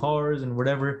shoes or cars and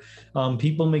whatever.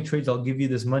 People make trades. I'll give you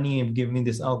this money and give me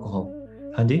this alcohol.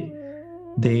 Hanji?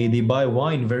 They buy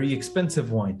wine, very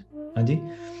expensive wine. Hanji?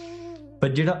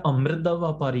 But jeda Amrit da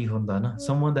Vapari honda na,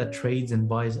 someone that trades and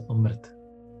buys Amrit.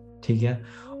 ठीक है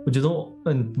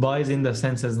ਜਦੋਂ buys in the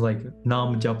sense as like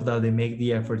naam japda, they make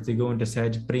the efforts, they go into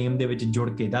sahaj prem ਦੇ ਵਿੱਚ ਜੁੜ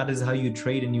ਕੇ, that is how you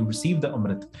trade and you receive the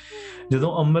amrit.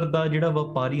 ਜਦੋਂ amrit ਦਾ ਜਿਹੜਾ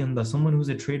ਵਪਾਰੀ ਹੁੰਦਾ, someone who's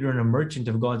a trader and a merchant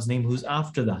of God's name, who's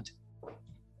after that,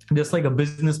 just like a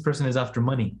business person is after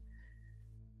money,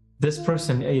 this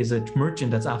person is a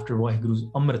merchant that's after Vaheguru's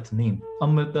amrit name.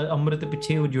 Amrit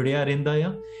piche ho judya rehda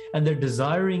ya, and they're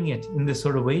desiring it in this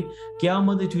sort of way. Kya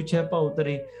mad chuche pa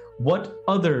utare. What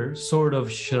other sort of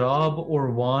shrab or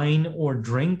wine or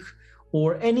drink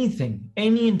or anything,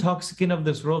 any intoxicant of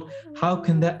this world, how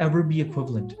can that ever be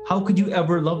equivalent? How could you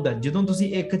ever love that? Jadon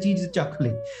tusi ek cheez chakh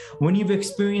le, when you've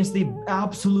experienced the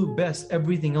absolute best,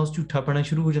 everything else jhutha padna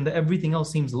shuru ho janda, everything else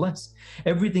seems less.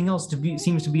 Everything else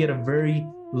seems to be at a very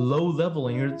low level,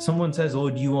 and someone says, oh,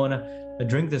 do you want to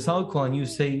drink this alcohol? And you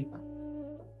say,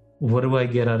 what do I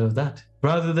get out of that?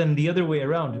 Rather than the other way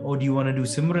around. Oh, do you want to do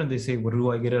Simran? They say, what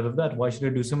do I get out of that? Why should I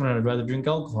do Simran? I'd rather drink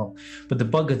alcohol. But the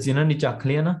bhagats,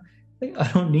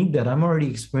 I don't need that. I'm already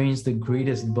experienced the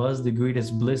greatest buzz, the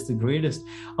greatest bliss, the greatest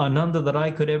ananda that I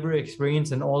could ever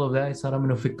experience, and all of that.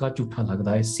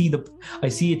 I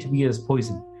see it to be as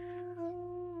poison.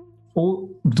 Oh,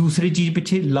 dusri cheez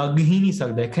piche lag hi nahi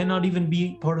sakda. It cannot even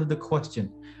be part of the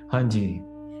question. Hanji.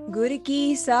 गुर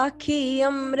की साखी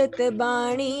अमृत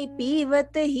बाणी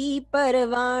पीवत ही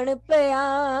परवान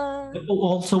पया.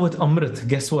 Also with Amrit,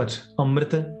 guess what?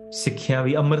 Amrit Sikhya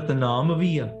vi, Amrit Naam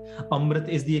vi hai. Amrit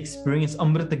is the experience.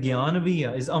 Amrit Gyan vi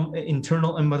hai, is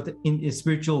internal Amrit, is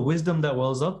spiritual wisdom that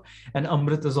wells up. And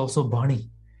Amrit is also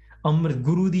Bani. Amrit,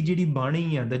 Guru di jidi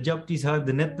Bani hai, the Japti Sahib,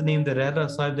 the Nitnem, the Rehra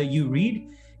Sahib that you read,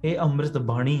 Amrit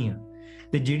Bani hai.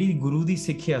 The jidi Guru di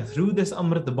Sikhya, through this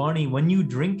Amrit Bani, when you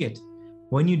drink it,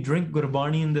 when you drink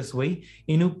Gurbani in this way,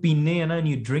 and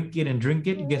you drink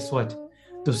it, guess what?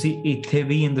 Tusi ithe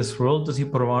bhi in this world, tusi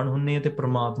Parvan hunne te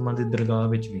Paramatma de dargah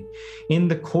vich bhi. In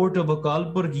the court of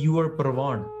Akal Purkh, you are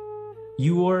Parvan.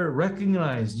 You are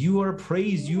recognized, you are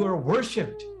praised, you are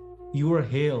worshipped, you are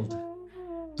hailed.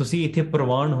 Tusi ithe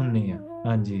Parvan hunne hai.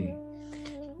 Hanji.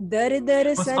 दर दर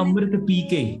बस अमृत P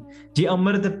के, जे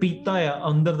अमृत पीता है,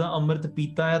 अंदर दा अमृत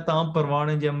पीता है तां परवान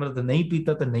है, जे अमृत नहीं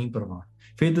पीता तो नहीं परवान.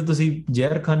 फिर तो तुसी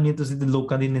जहर खाने, तुसी तो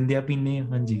लोकां दी निंदिया पीने.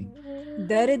 हांजी.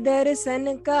 दर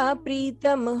दर्शन का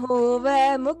प्रीतम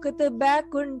होवे मुक्त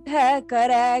बैकुंठ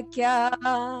करे क्या.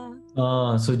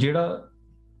 सो जेड़ा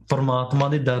परमात्मा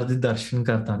दे दर दे दर्शन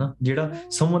करता ना, जेड़ा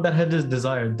someone that has this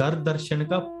desire, दर दर्शन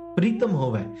का प्रीतम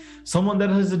होवे, someone that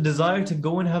has a desire to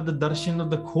go and have the darshan of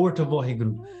the court of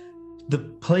Vaheguru, the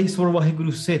place where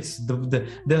Vaheguru sits, the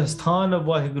sthan of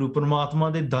Vaheguru,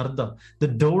 Paramatma de darda, the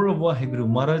door of Vaheguru,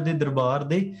 Maharaj de darbar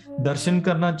de darshan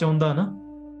karna chaਹੁੰਦਾ ਨਾ,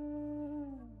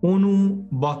 ਉਹਨੂੰ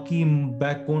ਬਾਕੀ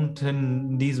backwant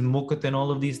and these mukt and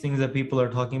all of these things that people are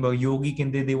talking about, yogi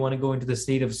kinde, they want to go into the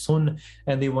state of sun,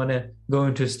 and they want to go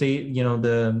into state,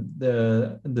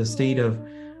 the state of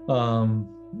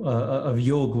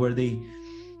yoga, where they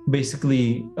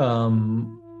basically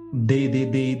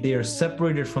they are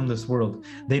separated from this world.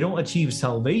 They don't achieve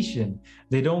salvation,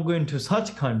 they don't go into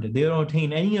Sachkhand, they don't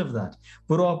attain any of that.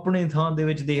 But apne thaan de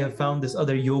vich they have found this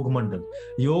other yoga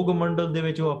mandal de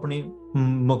vich oh apni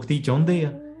mukti chaਹੁੰਦੇ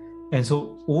ਆ. And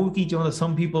so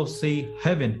some people say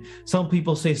heaven, some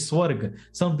people say swarg,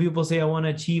 some people say I want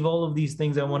to achieve all of these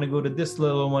things, I want to go to this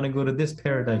level, I want to go to this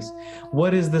paradise.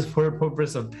 What is this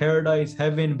purpose of paradise,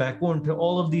 heaven, backward to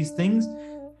all of these things?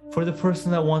 For the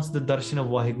person that wants the darshan of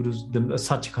Vaheguru's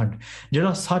Sachkhand.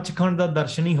 Jada Sachkhand da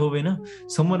darshani hove na,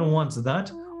 someone wants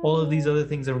that, all of these other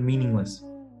things are meaningless.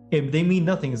 If they mean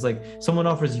nothing, it's like someone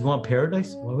offers, you want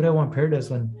paradise? Why would I want paradise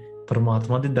when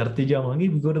Paramatma de darti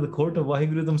javange? We go to the court of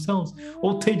Vaheguru themselves.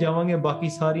 Otthe javange,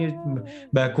 baki sariyan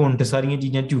backward te sariyan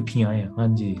cheezaं jhuthiyan hai.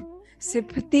 Hanji.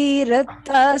 सिफती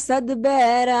रत्ता सद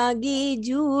बैरागी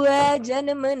जूए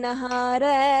जन्म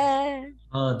नहारे.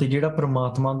 ਤੇ ਜਿਹੜਾ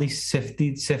ਪ੍ਰਮਾਤਮਾ ਦੀ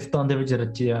ਸਿਫਤਾਂ ਦੇ ਵਿੱਚ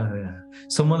ਰਚਿਆ ਹੋਇਆ ਹੈ,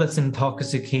 someone that's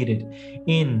intoxicated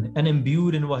in and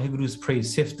imbued in Vaheguru's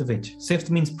praise. Sift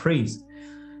means praise.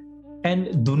 And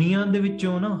ਦੁਨੀਆ ਦੇ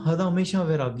ਵਿੱਚੋਂ ਨਾ ਹਦਾ ਹਮੇਸ਼ਾ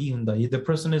ਵੈਰਾਗੀ ਹੁੰਦਾ ਹੈ. The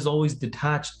person is always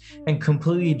detached and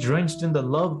completely drenched in the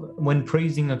love when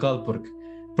praising Akal Purkh.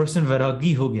 Person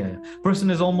vairagi ho gaya hai. Person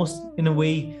is almost in a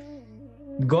way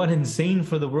gone insane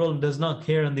for the world and does not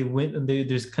care, and they went and they're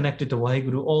just connected to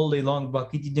Waheguru all day long.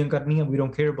 Baki cheezain karniyan, we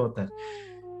don't care about that.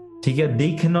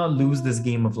 They cannot lose this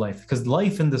game of life, because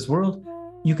life in this world,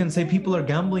 you can say people are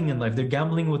gambling in life. They're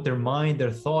gambling with their mind,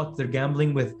 their thoughts. They're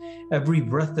gambling with every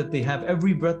breath that they have.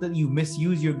 Every breath that you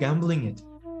misuse, you're gambling it,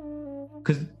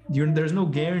 because there's no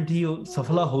guarantee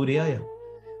safala ho reha hai.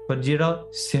 But jira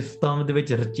siftam de vich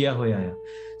rachya hoya hai,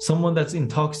 someone that's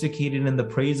intoxicated in the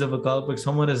praise of Akal Purkh,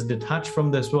 someone that's detached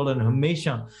from this world and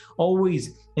hamesha always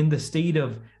in the state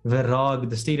of virag,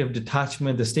 the state of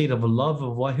detachment, the state of love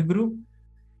of Waheguru,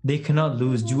 they cannot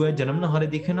lose. Jua janam na hare,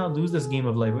 they cannot lose this game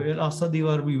of life. In Asa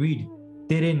Diwar we read,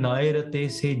 Tere nairate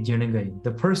se jin gaye.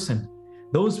 The person,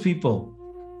 those people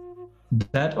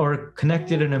that are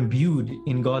connected and imbued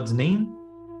in God's name,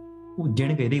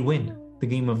 jin gaye, they win the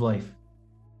game of life.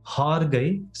 ਹਾਰ ਗਏ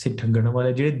ਸੇ ਠੱਗਣ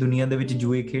ਵਾਲੇ, ਜਿਹੜੇ ਦੁਨੀਆ ਦੇ ਵਿੱਚ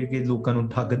ਜੂਏ ਖੇਡ ਕੇ ਲੋਕਾਂ ਨੂੰ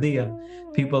ਠੱਗਦੇ ਆ,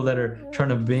 people that are trying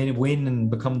to win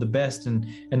and become the best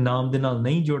and ਨਾਮ ਦੇ ਨਾਲ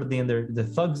ਨਹੀਂ ਜੁੜਦੇ, and they're the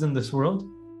thugs in this world,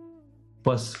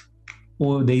 ਬਸ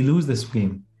ਉਹ they lose this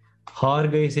game. ਹਾਰ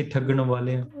ਗਏ ਸੇ ਠੱਗਣ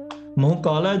ਵਾਲੇ, ਮੂੰਹ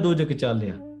ਕਾਲਾ ਦੋਜਕ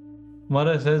ਚਾਲਿਆ.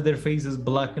 Maharaj says their face is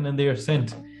blackened and they are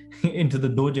sent into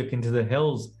the dojak, into the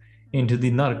hells, into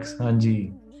the narks.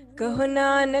 ਹਾਂਜੀ. कहो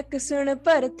नानक सुन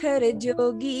परथर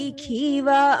जोगी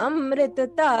खीवा अमृत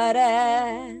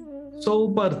तारै. So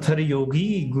Parthar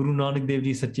Yogi, Guru Nanak Dev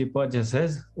Ji Sache Paatshah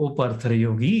says, "O Parthar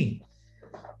Yogi,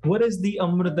 what is the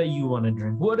amrit that you want to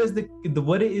drink? What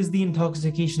is the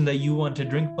intoxication that you want to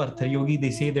drink?" Parthar Yogi,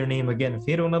 they say their name again.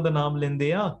 Fir ਉਹਨਾਂ ਦਾ ਨਾਮ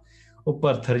ਲੈਂਦੇ ਆ, ਉਹ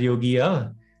Parthar Yogi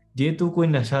ਆ, ਜੇ ਤੂੰ ਕੋਈ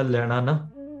ਨਸ਼ਾ ਲੈਣਾ ਨਾ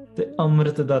ਤੇ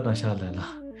ਅੰਮ੍ਰਿਤ ਦਾ ਨਸ਼ਾ ਲੈ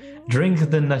ਲਾ. Drink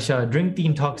the nasha, drink the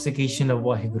intoxication of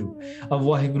Waheguru, of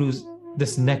Waheguru's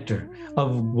this nectar,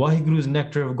 of Waheguru's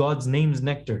nectar, of God's name's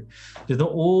nectar. ਜਦੋਂ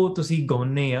ਉਹ ਤੁਸੀਂ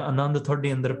ਗਾਉਂਦੇ ਆ, ਆਨੰਦ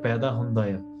ਤੁਹਾਡੇ ਅੰਦਰ ਪੈਦਾ ਹੁੰਦਾ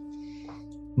ਆ,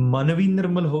 ਮਨ ਵੀ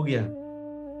ਨਿਰਮਲ ਹੋ ਗਿਆ.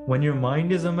 When your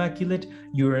mind is immaculate,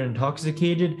 you are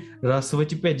intoxicated, ras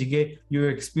vich ਭਿੱਜ ਗਏ,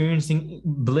 you're experiencing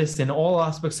bliss in all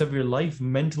aspects of your life,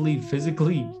 mentally,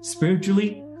 physically, spiritually.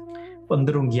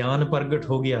 ਅੰਦਰੋਂ ਗਿਆਨ ਪ੍ਰਗਟ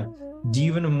ਹੋ ਗਿਆ,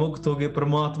 ਜੀਵਨ ਮੁਕਤ ਹੋ ਗਏ,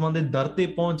 ਪਰਮਾਤਮਾ ਦੇ ਦਰ ਤੇ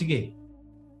ਪਹੁੰਚ ਗਏ.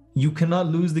 You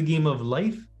cannot lose the game of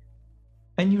life,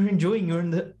 and you're enjoying, you're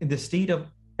in the state of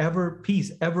ever peace,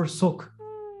 ever sukh.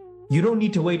 You don't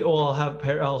need to wait, oh,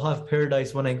 I'll have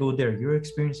paradise when I go there. You're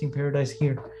experiencing paradise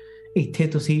here. ਇੱਥੇ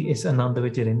ਤੁਸੀਂ ਇਸ ਆਨੰਦ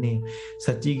ਵਿੱਚ ਰਹਿੰਦੇ.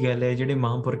 ਸੱਚੀ ਗੱਲ ਹੈ, ਜਿਹੜੇ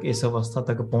ਮਹਾਂਪੁਰਖ ਇਸ ਅਵਸਥਾ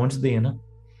ਤੱਕ ਪਹੁੰਚਦੇ ਆ ਨਾ,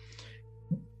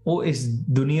 ਉਹ ਇਸ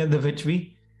ਦੁਨੀਆ ਦੇ ਵਿੱਚ ਵੀ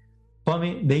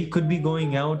ਭਾਵੇਂ they could be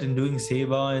going out and doing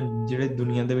seva, and ਜਿਹੜੇ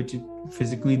ਦੁਨੀਆ ਦੇ ਵਿੱਚ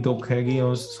physically ਦੁੱਖ ਹੈਗੇ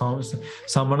ਉਹ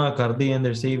ਸਾਹਮਣਾ ਕਰਦੇ, and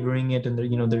they're savoring it, and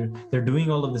they're doing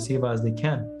all of the seva as they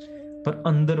can, ਪਰ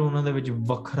ਅੰਦਰ ਉਹਨਾਂ ਦੇ ਵਿੱਚ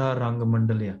ਵੱਖਰਾ ਰੰਗ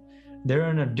ਮੰਡਲ ਆ. They're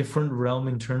in a different realm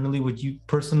internally, which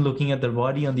person looking at their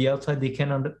body on the outside, they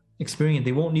cannot experience,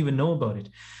 they won't even know about it.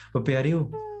 But pyareo,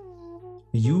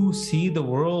 you see the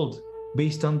world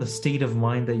based on the state of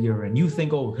mind that you're in. You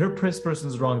think, oh, this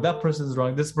person's wrong, that person's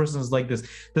wrong, this person's like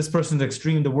this person's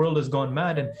extreme, the world has gone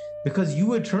mad. And because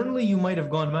you eternally, you might have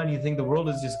gone mad, you think the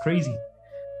world is just crazy,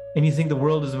 and you think the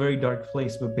world is a very dark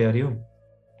place. But pyareo,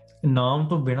 naam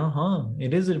to bina,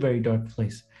 it is a very dark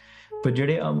place. But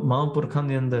jede Mahampurkhan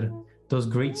de andar, those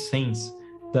great saints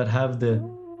that have the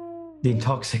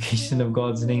intoxication of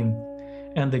God's name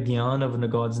and the gyan of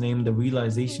God's name, the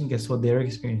realization, guess what they're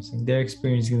experiencing? They're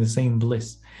experiencing the same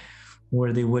bliss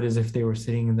where they would as if they were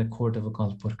sitting in the court of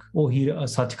Akal Purkh. Oh, here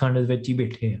Sachkhand vich hi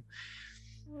baithe hai.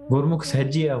 Gurmukh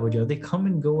sahje avaja. They come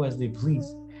and go as they please.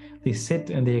 They sit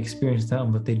and they experience the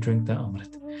Amrit, they drink the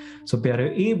Amrit. So pyare,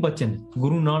 ਇਹ ਬਚਨ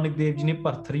Guru Nanak Dev Ji ਨੇ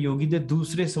Parthar Yogi ਦੇ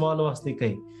ਦੂਸਰੇ ਸਵਾਲ ਵਾਸਤੇ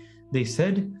ਕਹੇ. They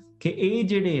said ਕਿ ਇਹ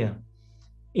ਜਿਹੜੇ ਆ,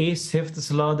 ਇਹ ਸਿਫਤ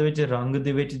ਸਲਾਹ ਦੇ ਵਿੱਚ ਰੰਗ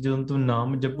ਦੇ ਵਿੱਚ ਜਦੋਂ ਤੂੰ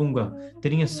ਨਾਮ ਜਪੂਗਾ,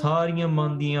 ਤੇਰੀਆਂ ਸਾਰੀਆਂ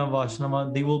ਮਨ ਦੀਆਂ ਵਾਸ਼ਨਾਵਾਂ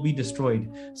they will be destroyed,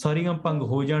 ਸਾਰੀਆਂ ਭੰਗ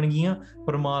ਹੋ ਜਾਣਗੀਆਂ.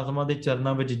 ਪਰਮਾਤਮਾ ਦੇ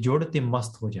ਚਰਨਾਂ ਵਿੱਚ ਜੁੜ ਤੇ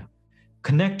ਮਸਤ ਹੋ ਜਾ.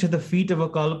 Connect to the feet of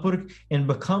Akal Purkh and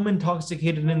become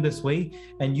intoxicated in this way,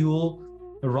 and you will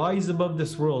rise above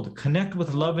this world. Connect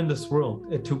with love in this world.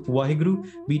 To Waheguru,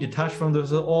 be detached from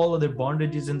this. All other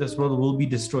bondages in this world will be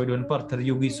destroyed. When Parthar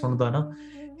Yogi sunda na,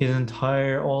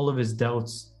 all of his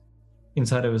doubts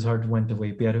inside of his heart went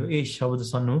away. Pyaro, eh shabad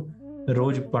sanu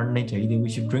roj padne chahiye. We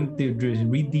should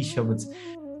read these shabads.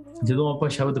 Jadon aapa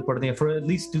shabad padde hain, for at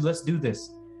least let's do this.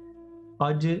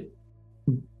 Aj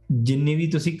जिन्ने भी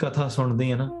तुसी कथा सुनते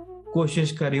हैं ना,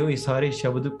 कोशिश करियो ये सारे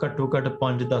शब्द घट्टो घट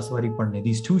 5-10 बारी पढ़ने.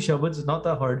 These 2 shabads, not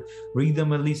that hard. Read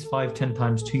them at least 5-10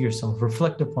 times to yourself.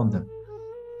 Reflect upon them.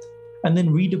 And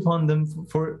then read upon them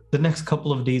for the next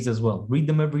couple of days as well. Read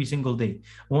them every single day,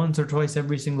 once or twice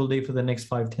every single day for the next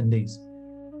 5-10 days.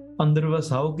 ਅੰਦਰ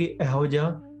ਵਸਾਓ ਕਿ ਇਹੋ ਜਿਹਾ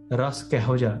ਰਸ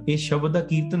ਕਿਹੋ ਜਿਹਾ ਇਹ ਸ਼ਬਦ ਦਾ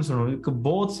ਕੀਰਤਨ ਸੁਣੋ ਇੱਕ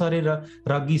ਬਹੁਤ ਸਾਰੇ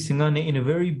ਰਾਗੀ ਸਿੰਘਾਂ ਨੇ in a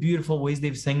very beautiful ways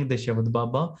they've sang this ਸ਼ਬਦ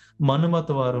ਬਾਬਾ ਮਨ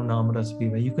ਮਤ ਵਾਰੋ ਨਾਮ ਰਸ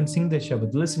ਪੀਵੇ you can sing this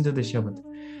ਸ਼ਬਦ listen to this ਸ਼ਬਦ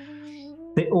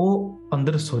ਤੇ ਉਹ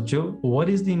ਅੰਦਰ ਸੋਚੋ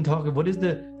what is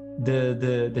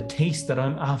the taste that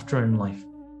I'm after in life.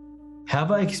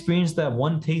 Have I experienced that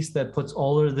one taste that puts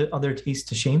all of the other tastes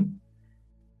to shame?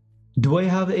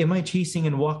 Am I chasing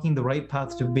and walking the right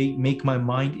path to make my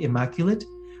mind immaculate?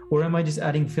 Or am I just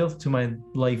adding filth to my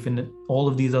life and all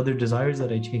of these other desires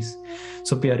that I chase?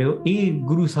 So ਪਿਆਰਿਓ ਇਹ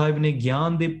ਗੁਰੂ ਸਾਹਿਬ ਨੇ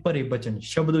ਗਿਆਨ ਦੇ ਭਰੇ ਬਚਨ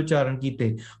ਸ਼ਬਦ ਉਚਾਰਨ ਕੀਤੇ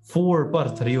for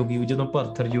ਭਰਥਰ ਯੋਗੀ ਜਦੋਂ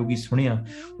ਭਰਥਰ ਯੋਗੀ ਸੁਣਿਆ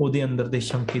ਉਹਦੇ ਅੰਦਰ ਦੇ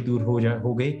ਸ਼ੰਕੇ ਦੂਰ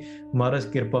ਹੋ ਗਏ ਮਹਾਰਾਜ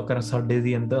ਕਿਰਪਾ ਕਰਨ ਸਾਡੇ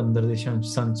ਦੇ ਅੰਦਰ ਦੇ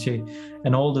ਸੰਸ਼ੇ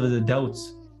and all of the doubts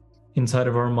inside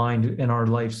of our mind and our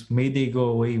lives, may they go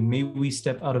away. May we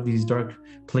step out of these dark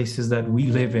places that we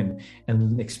live in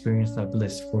and experience that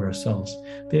bliss for ourselves.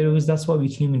 Because that's what we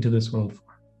came into this world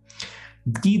for.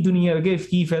 ਕੀ ਦੁਨੀਆ ਅਗੇ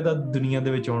ਕੀ ਫਾਇਦਾ ਦੁਨੀਆ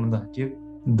ਦੇ ਵਿੱਚ ਆਉਣ ਦਾ ਜੇ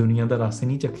ਦੁਨੀਆ ਦਾ ਰਸ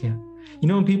ਨਹੀਂ ਚੱਖਿਆ You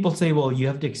know when people say well you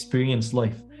have to experience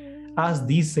life as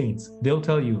these saints they'll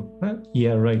tell you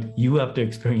yeah right you have to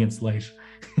experience life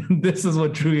this is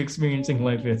what true experiencing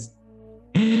life is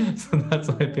so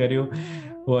that's why ਪਿਆਰਿਓ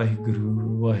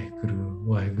ਵਾਹਿਗੁਰੂ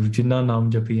ਵਾਹਿਗੁਰੂ ਵਾਹਿਗੁਰੂ ਜਿੰਨਾ ਨਾਮ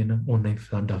ਜਪੀਏ ਨਾ ਓਨਾ ਹੀ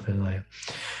ਸਾਡਾ ਫਾਇਦਾ ਹੈ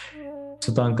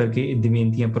ਸੋ ਤਾਂ ਕਰਕੇ ਇਹ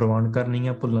ਬੇਨਤੀਆਂ ਪ੍ਰਵਾਨ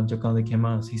ਕਰਨੀਆਂ ਭੁੱਲਾਂ ਚੁੱਕਾਂ ਦੇ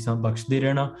ਖਿਮਾ ਅਸੀਸਾਂ ਬਖਸ਼ਦੇ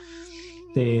ਰਹਿਣਾ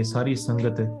ਤੇ ਸਾਰੀ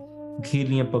ਸੰਗਤ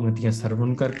ਅਖੀਰਲੀਆਂ ਪੰਕਤੀਆਂ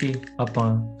ਸਰਵਣ ਕਰਕੇ ਆਪਾਂ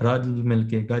ਰਾਜ ਮਿਲ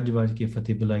ਕੇ ਗੱਜ ਵੱਜ ਕੇ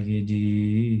ਫਤਿਹ ਬੁਲਾਈਏ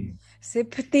ਜੀ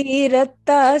ਸਿਫਤੀ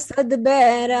ਰਤਾ ਸਦ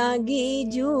ਬੈਰਾਗੀ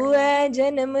ਜੂਐ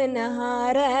ਜਨਮ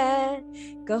ਨਹਾਰੈ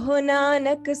ਕਹੋ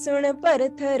ਨਾਨਕ ਸੁਣ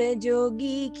ਪਰਥਰ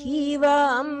ਜੋਗੀ ਖੀਵਾ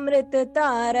ਅੰਮ੍ਰਿਤ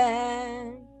ਧਾਰੈ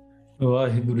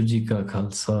ਵਾਹਿਗੁਰੂ ਜੀ ਕਾ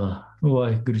ਖਾਲਸਾ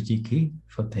ਵਾਹਿਗੁਰੂ ਜੀ ਕੀ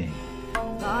ਫਤਿਹ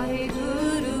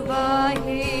ਵਾਹਿਗੁਰੂ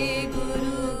ਵਾਹਿਗੁਰੂ